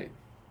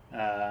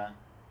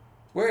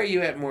 Where are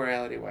you at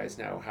morality-wise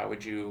now? How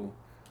would you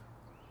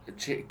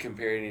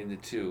comparing the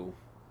two?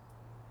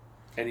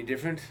 Any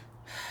different?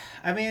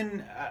 I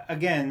mean,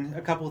 again,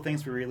 a couple of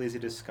things were really easy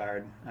to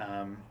discard,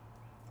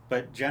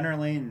 but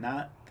generally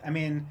not. I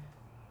mean,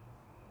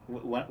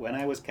 when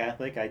I was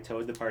Catholic, I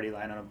towed the party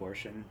line on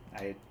abortion.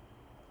 It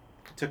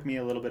took me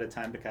a little bit of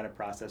time to kind of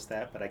process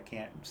that, but I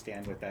can't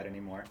stand with that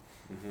anymore.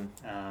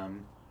 Mm-hmm.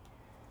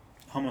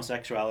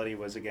 Homosexuality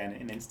was, again,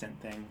 an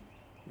instant thing.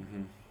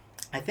 Mm-hmm.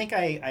 I think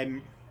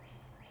I'm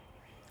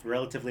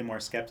relatively more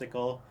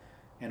skeptical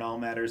in all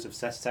matters of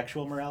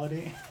sexual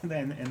morality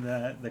than in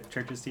the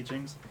Church's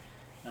teachings.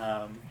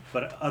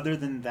 But other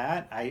than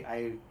that,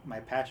 my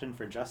passion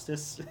for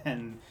justice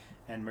and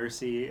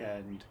mercy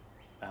and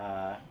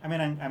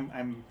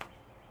I'm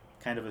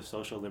kind of a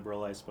social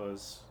liberal, I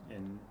suppose,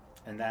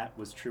 and that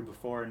was true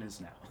before and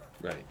is now.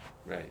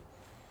 Right.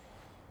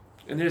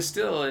 And there's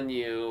still in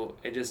you,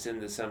 and just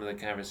in some of the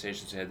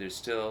conversations we had, there's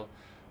still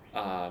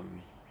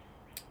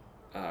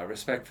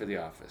respect for the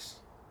office.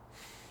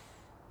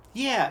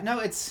 Yeah, no,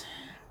 it's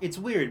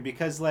weird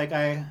because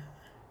I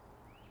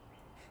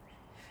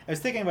was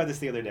thinking about this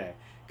the other day,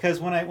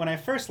 because when I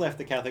first left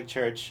the Catholic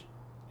Church,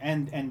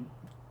 and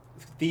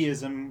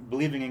theism,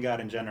 believing in God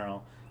in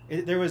general,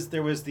 there was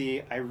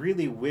the I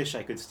really wish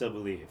I could still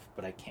believe,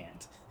 but I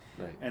can't.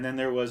 Right. And then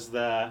there was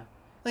the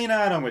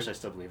I don't wish I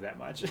still believe that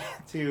much.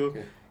 To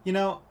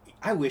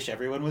I wish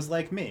everyone was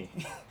like me.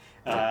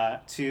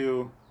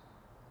 To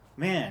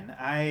man,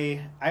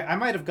 I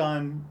might have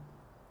gone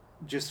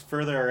just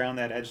further around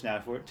that edge now.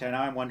 To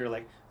now I wonder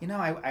I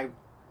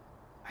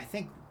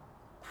think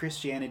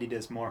Christianity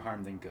does more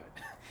harm than good.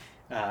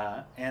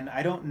 And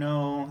I don't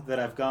know that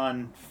I've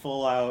gone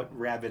full out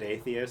rabid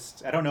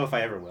atheist. I don't know if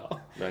I ever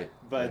will. Right.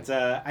 But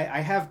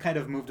I have kind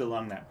of moved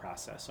along that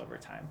process over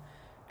time.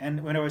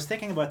 And what I was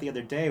thinking about the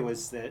other day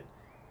was that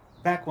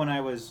back when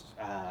I was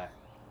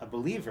a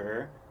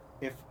believer,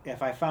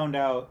 if I found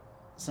out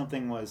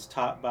something was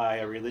taught by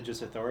a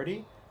religious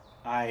authority,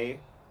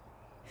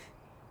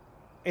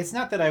 it's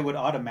not that I would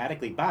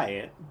automatically buy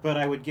it, but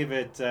I would give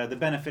it the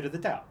benefit of the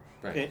doubt.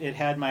 Right. It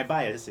had my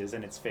biases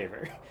in its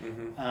favor.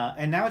 Mm-hmm.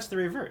 And now it's the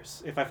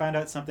reverse. If I find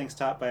out something's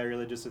taught by a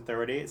religious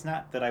authority, it's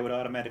not that I would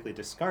automatically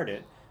discard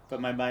it, but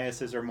my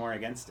biases are more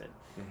against it.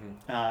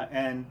 Mm-hmm.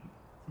 And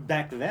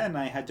back then,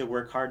 I had to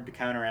work hard to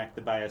counteract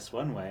the bias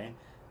one way.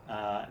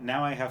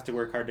 Now I have to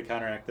work hard to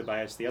counteract the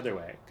bias the other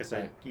way, because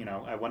right.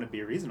 I want to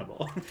be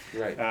reasonable.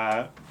 Right.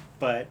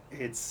 But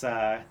it's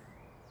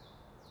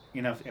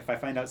if I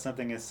find out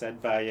something is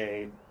said by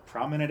a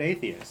prominent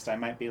atheist, I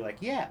might be like,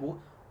 yeah, well,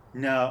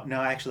 no,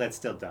 actually that's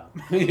still dumb.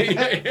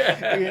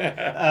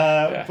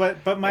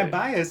 But my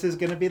bias is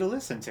going to be to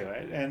listen to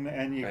it,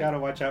 and you got to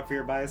watch out for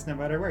your bias no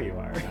matter where you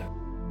are.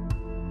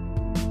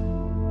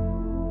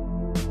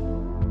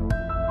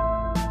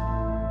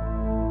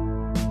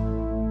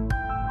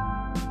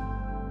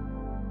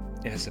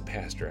 As a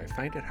pastor, I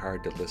find it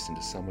hard to listen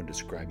to someone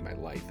describe my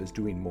life as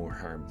doing more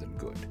harm than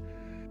good.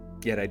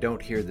 Yet I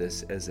don't hear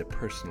this as a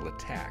personal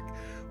attack.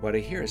 What I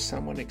hear is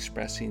someone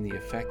expressing the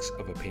effects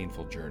of a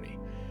painful journey,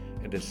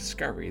 and a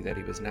discovery that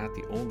he was not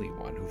the only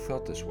one who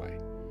felt this way.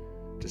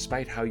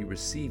 Despite how you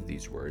receive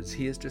these words,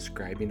 he is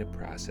describing a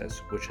process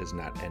which has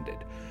not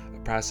ended, a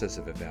process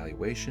of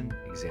evaluation,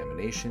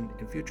 examination,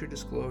 and future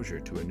disclosure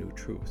to a new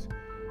truth.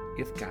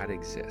 If God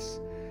exists,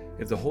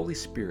 if the Holy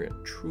Spirit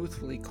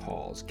truthfully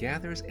calls,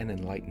 gathers, and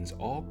enlightens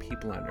all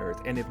people on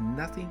earth, and if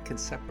nothing can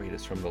separate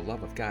us from the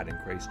love of God in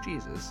Christ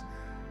Jesus,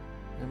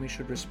 then we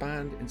should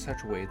respond in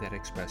such a way that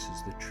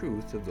expresses the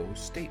truth of those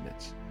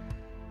statements.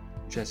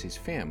 Jesse's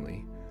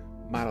family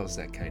models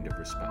that kind of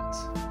response.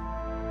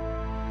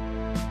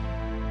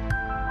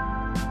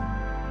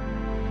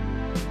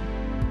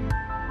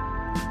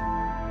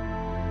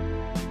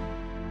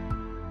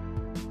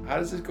 How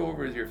does this go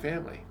over with your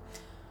family?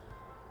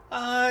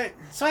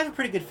 So I have a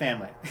pretty good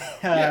family.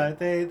 Yeah.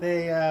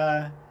 They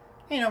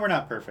we're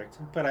not perfect,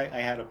 but I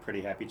had a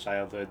pretty happy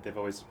childhood. They've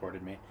always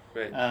supported me.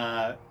 Right.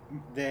 I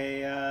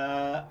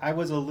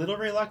was a little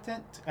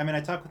reluctant. I mean,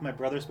 I talked with my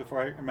brothers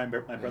before, my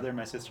brother and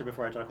my sister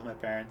before I talked with my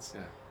parents.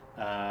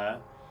 Yeah.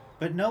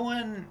 But no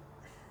one.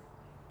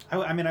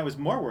 I was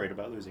more worried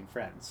about losing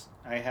friends.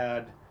 I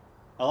had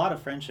a lot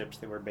of friendships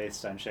that were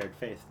based on shared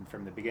faith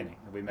from the beginning.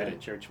 We met at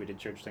church. We did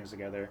church things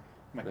together.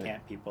 My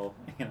camp people,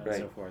 and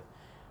so forth.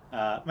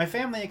 My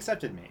family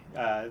accepted me.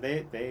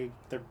 They're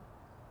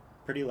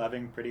pretty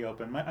loving, pretty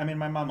open. My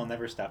mom will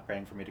never stop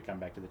praying for me to come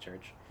back to the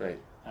church. Right.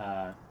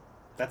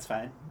 That's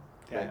fine.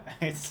 Yeah,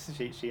 right.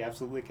 She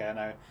absolutely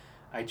can.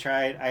 I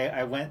tried.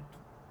 I went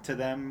to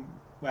them.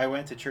 I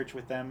went to church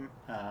with them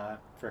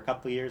for a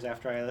couple of years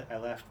after I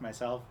left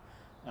myself,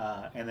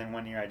 and then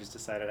one year I just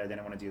decided I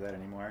didn't want to do that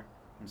anymore.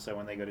 And so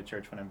when they go to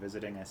church when I'm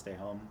visiting, I stay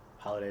home,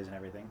 holidays and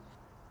everything.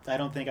 I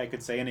don't think I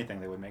could say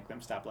anything that would make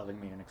them stop loving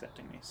me and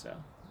accepting me. So.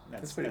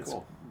 That's pretty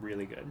cool.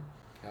 Really good.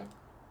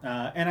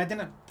 Yeah. And I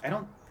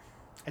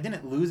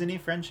didn't lose any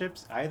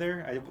friendships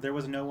either. There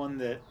was no one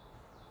that,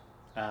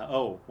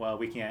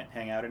 we can't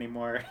hang out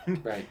anymore.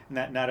 Right.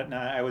 Not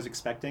I was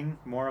expecting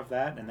more of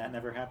that, and that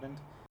never happened.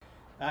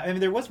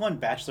 There was one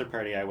bachelor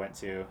party I went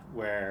to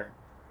where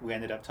we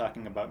ended up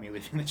talking about me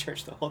leaving the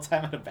church the whole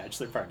time at a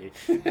bachelor party.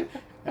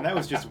 And that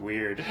was just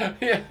weird.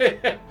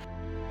 Yeah.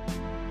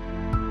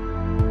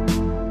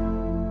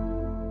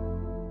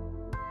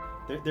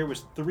 There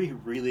was 3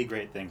 really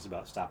great things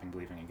about stopping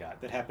believing in God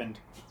that happened.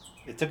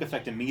 It took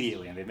effect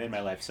immediately, and they made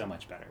my life so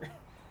much better.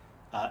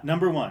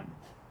 Number 1,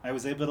 I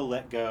was able to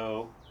let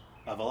go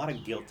of a lot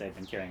of guilt I'd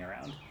been carrying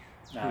around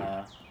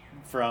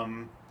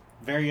from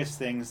various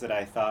things that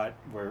I thought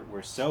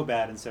were so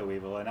bad and so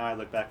evil, and now I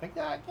look back like,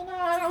 I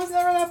was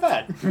never that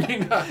bad.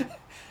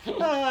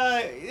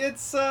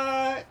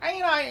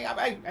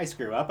 I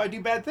screw up, I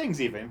do bad things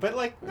even, but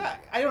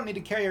I don't need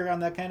to carry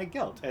around that kind of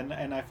guilt, and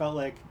I felt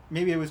like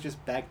maybe it was just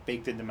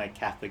baked into my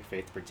Catholic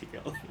faith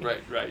particularly.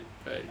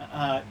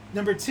 Right.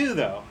 Number 2,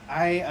 though,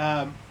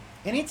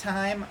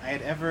 anytime I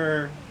had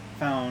ever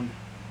found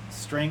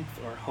strength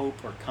or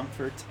hope or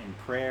comfort in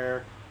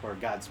prayer or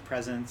God's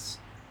presence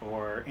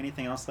or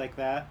anything else like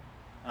that,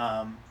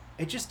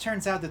 it just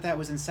turns out that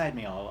was inside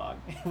me all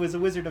along. It was a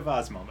Wizard of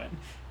Oz moment,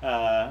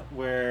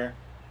 where,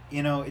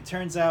 it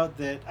turns out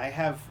that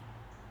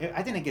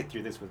I didn't get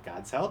through this with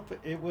God's help.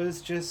 It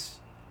was just,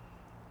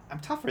 I'm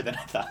tougher than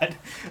I thought.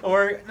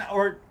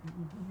 or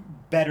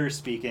better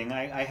speaking,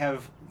 I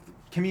have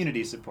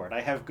community support.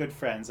 I have good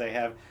friends. I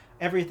have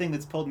everything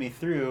that's pulled me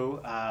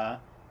through.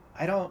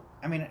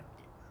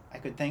 I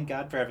could thank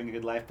God for having a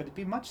good life, but it'd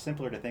be much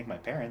simpler to thank my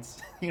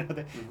parents. They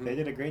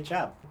did a great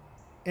job.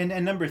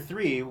 And number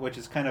 3, which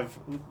is kind of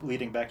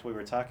leading back to what we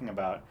were talking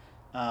about,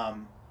 I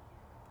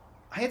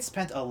had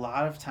spent a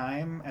lot of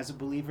time as a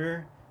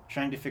believer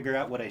trying to figure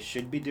out what I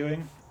should be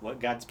doing, what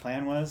God's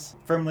plan was.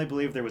 Firmly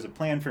believed there was a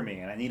plan for me,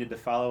 and I needed to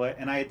follow it.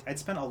 And I'd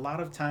spent a lot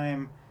of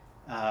time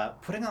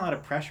putting a lot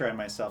of pressure on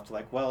myself to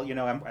I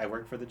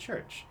work for the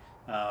church.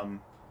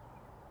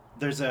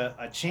 There's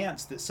a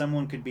chance that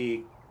someone could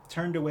be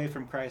turned away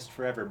from Christ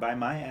forever by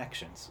my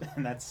actions,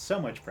 and that's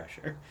so much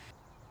pressure.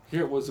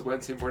 Here it was a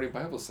Wednesday morning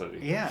Bible study.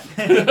 Yeah.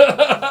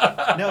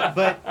 No,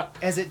 but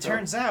as it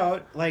turns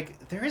out,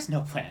 there is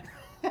no plan.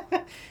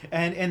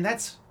 and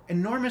that's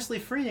enormously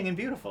freeing and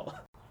beautiful.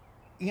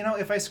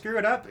 If I screw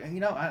it up,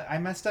 I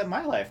messed up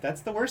my life. That's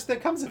the worst that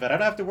comes of it. I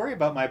don't have to worry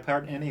about my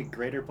part in any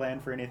greater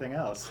plan for anything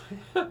else.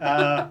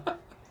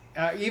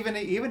 Even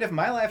if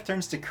my life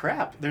turns to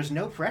crap, there's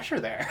no pressure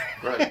there.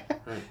 Right.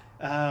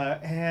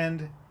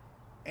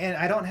 And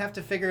I don't have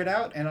to figure it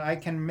out, and I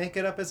can make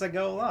it up as I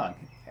go along.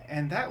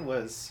 And that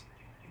was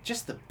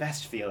just the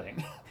best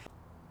feeling.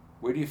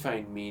 Where do you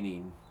find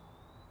meaning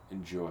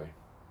and joy?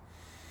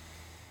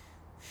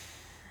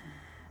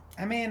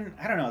 I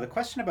don't know. The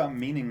question about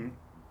meaning,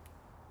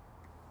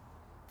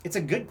 it's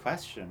a good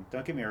question,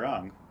 don't get me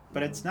wrong,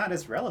 but it's not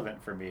as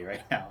relevant for me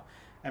right now.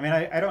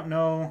 I don't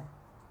know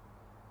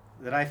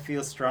that I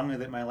feel strongly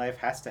that my life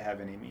has to have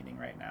any meaning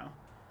right now.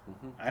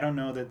 Mm-hmm. I don't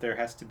know that there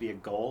has to be a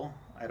goal.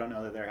 I don't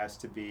know that there has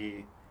to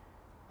be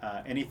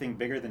anything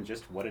bigger than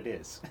just what it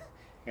is.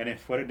 And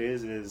if what it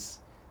is,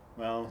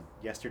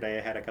 yesterday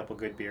I had a couple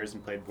good beers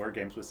and played board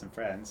games with some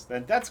friends,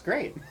 then that's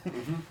great.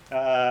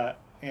 Mm-hmm.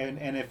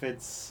 And if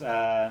it's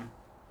and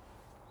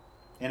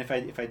if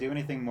I do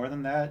anything more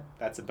than that,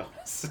 that's a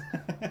bonus.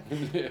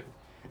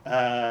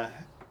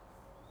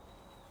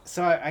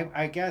 So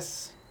I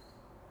guess,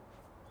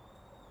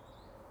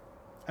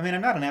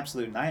 I'm not an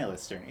absolute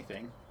nihilist or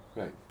anything.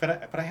 Right.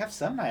 But I have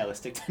some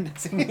nihilistic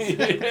tendencies.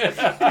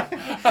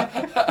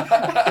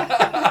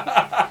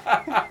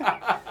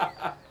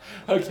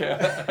 Okay.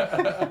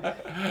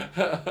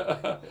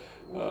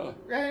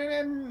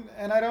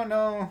 And I don't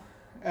know,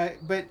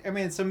 but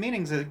so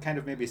meaning's a kind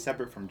of maybe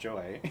separate from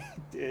joy.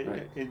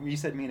 Right. You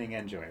said meaning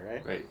and joy,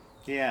 right? Right.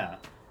 Yeah.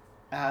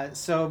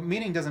 So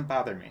meaning doesn't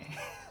bother me.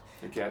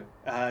 Okay.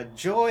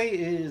 Joy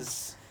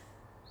is,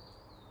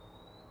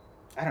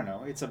 I don't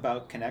know, it's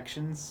about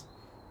connections.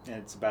 And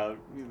it's about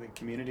the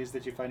communities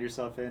that you find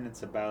yourself in.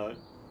 It's about,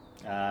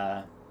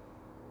 I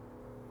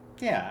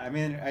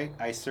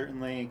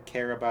certainly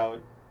care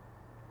about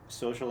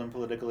social and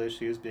political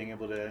issues. Being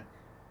able to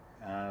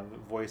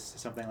voice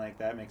something like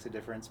that makes a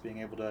difference.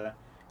 Being able to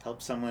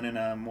help someone in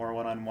a more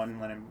one-on-one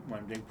when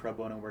I'm doing pro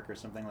bono work or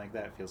something like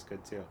that feels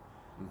good too.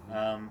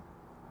 Mm-hmm.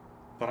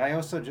 But I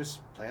also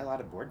just play a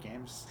lot of board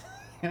games.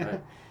 Right.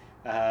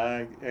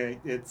 I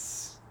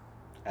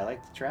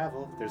like to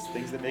travel. There's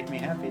things that make me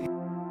happy.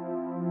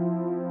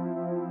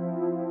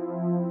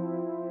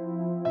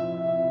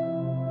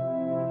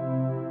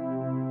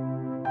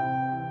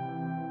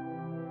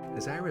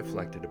 As I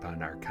reflected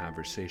upon our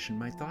conversation,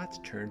 my thoughts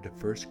turned to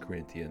 1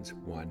 Corinthians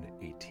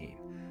 1:18.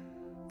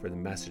 For the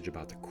message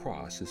about the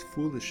cross is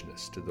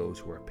foolishness to those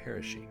who are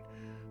perishing,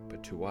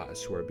 but to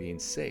us who are being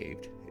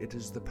saved, it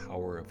is the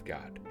power of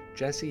God.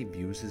 Jesse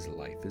views his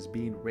life as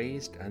being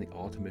raised on the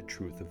ultimate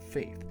truth of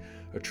faith,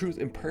 a truth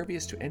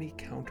impervious to any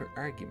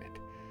counter-argument.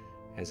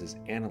 As his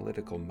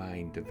analytical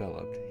mind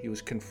developed, he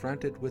was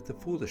confronted with the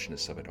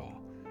foolishness of it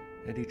all,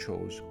 and he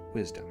chose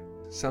wisdom,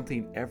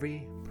 something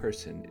every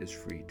person is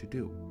free to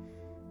do.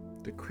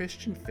 The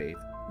Christian faith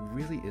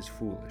really is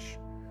foolish.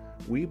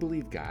 We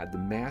believe God, the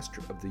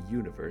master of the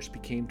universe,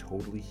 became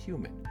totally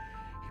human.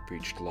 He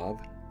preached love,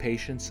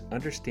 patience,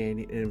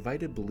 understanding, and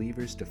invited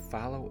believers to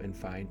follow and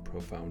find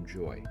profound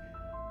joy.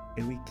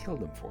 And we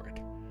killed him for it.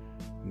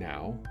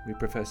 Now, we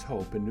profess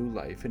hope and new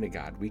life in a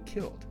God we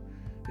killed.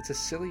 It's a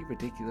silly,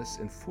 ridiculous,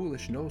 and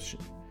foolish notion.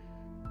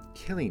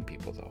 Killing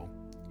people, though,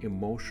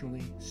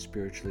 emotionally,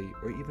 spiritually,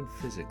 or even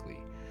physically,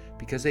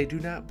 because they do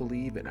not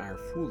believe in our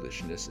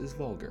foolishness, is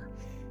vulgar,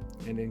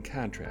 and in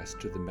contrast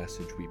to the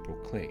message we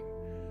proclaim.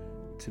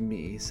 To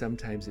me,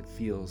 sometimes it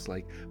feels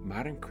like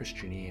modern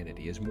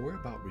Christianity is more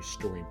about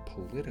restoring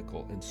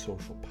political and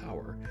social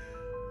power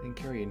than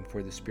caring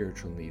for the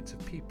spiritual needs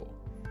of people.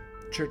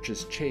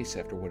 Churches chase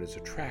after what is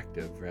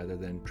attractive rather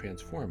than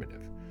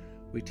transformative.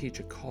 We teach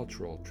a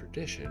cultural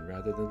tradition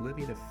rather than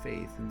living a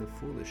faith in the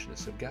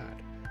foolishness of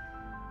God.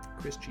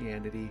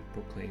 Christianity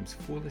proclaims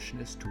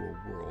foolishness to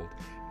a world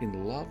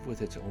in love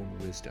with its own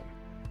wisdom.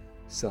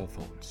 Cell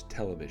phones,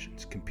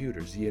 televisions,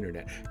 computers, the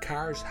internet,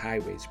 cars,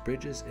 highways,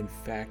 bridges, and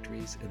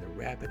factories, and the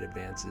rapid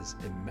advances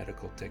in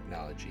medical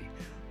technology,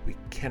 we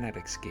cannot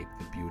escape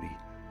the beauty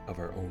of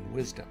our own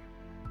wisdom.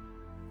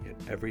 Yet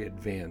every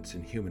advance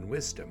in human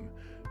wisdom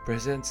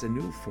presents a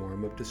new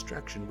form of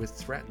destruction which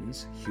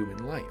threatens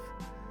human life.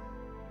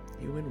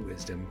 Human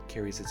wisdom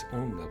carries its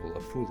own level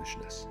of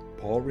foolishness.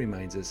 Paul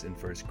reminds us in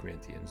 1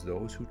 Corinthians,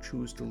 those who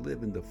choose to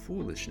live in the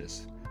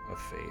foolishness of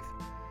faith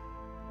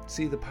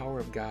see the power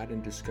of God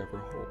and discover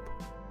hope.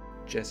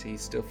 Jesse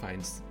still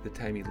finds the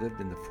time he lived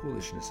in the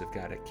foolishness of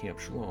God at Camp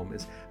Shalom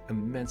is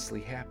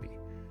immensely happy,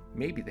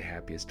 maybe the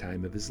happiest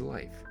time of his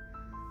life.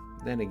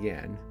 Then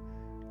again,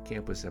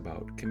 camp was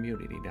about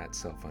community, not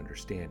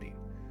self-understanding.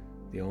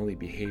 The only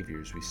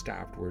behaviors we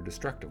stopped were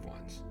destructive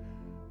ones.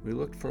 We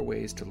looked for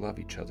ways to love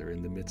each other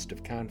in the midst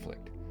of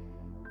conflict.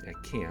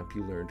 At camp,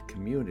 you learned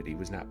community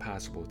was not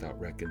possible without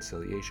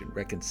reconciliation.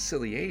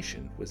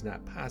 Reconciliation was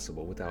not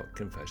possible without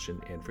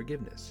confession and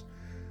forgiveness.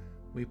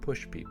 We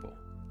pushed people,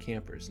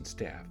 campers and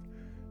staff,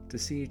 to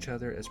see each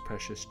other as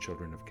precious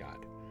children of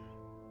God.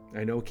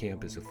 I know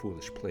camp is a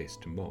foolish place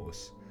to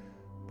most,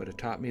 but it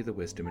taught me the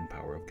wisdom and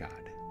power of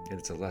God, and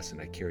it's a lesson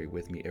I carry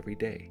with me every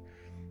day.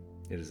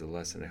 It is a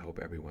lesson I hope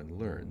everyone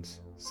learns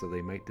so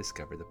they might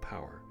discover the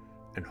power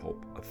and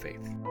hope of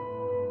faith.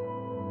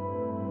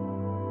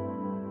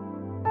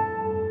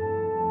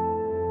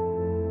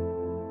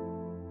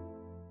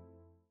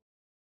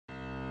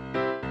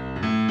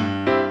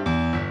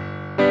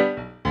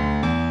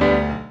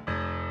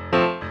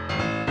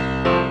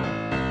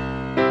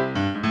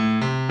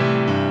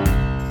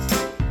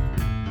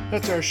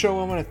 That's our show.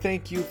 I want to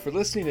thank you for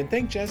listening and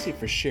thank Jesse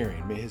for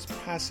sharing. May his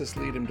process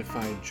lead him to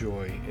find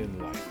joy in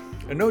life.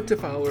 A note to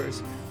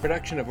followers,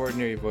 production of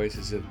Ordinary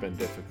Voices has been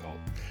difficult.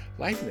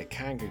 Life in the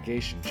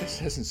congregation just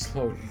hasn't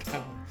slowed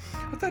down.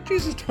 I thought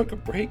Jesus took a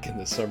break in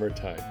the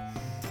summertime.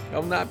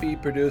 I'll not be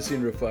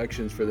producing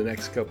reflections for the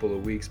next couple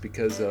of weeks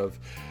because of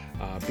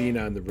being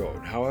on the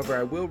road. However,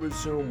 I will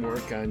resume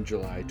work on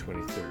July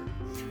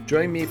 23rd.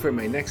 Join me for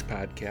my next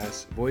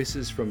podcast,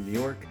 Voices from New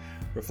York,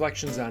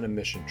 Reflections on a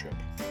Mission Trip.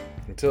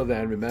 Until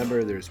then,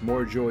 remember there's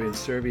more joy in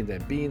serving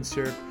than being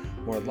served,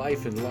 more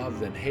life and love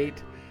than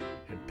hate,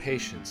 and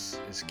patience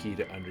is key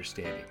to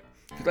understanding.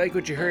 If you like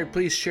what you heard,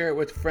 please share it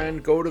with a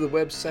friend. Go to the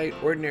website,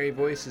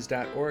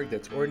 ordinaryvoices.org.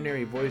 That's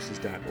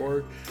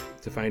ordinaryvoices.org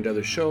to find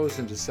other shows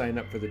and to sign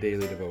up for the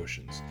daily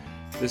devotions.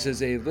 This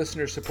is a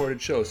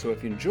listener-supported show, so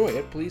if you enjoy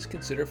it, please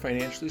consider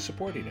financially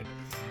supporting it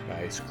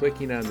by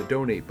clicking on the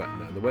donate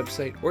button on the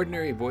website,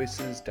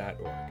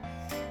 ordinaryvoices.org.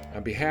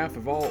 On behalf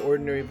of all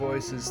Ordinary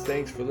Voices,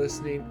 thanks for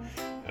listening,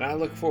 and I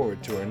look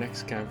forward to our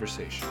next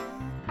conversation.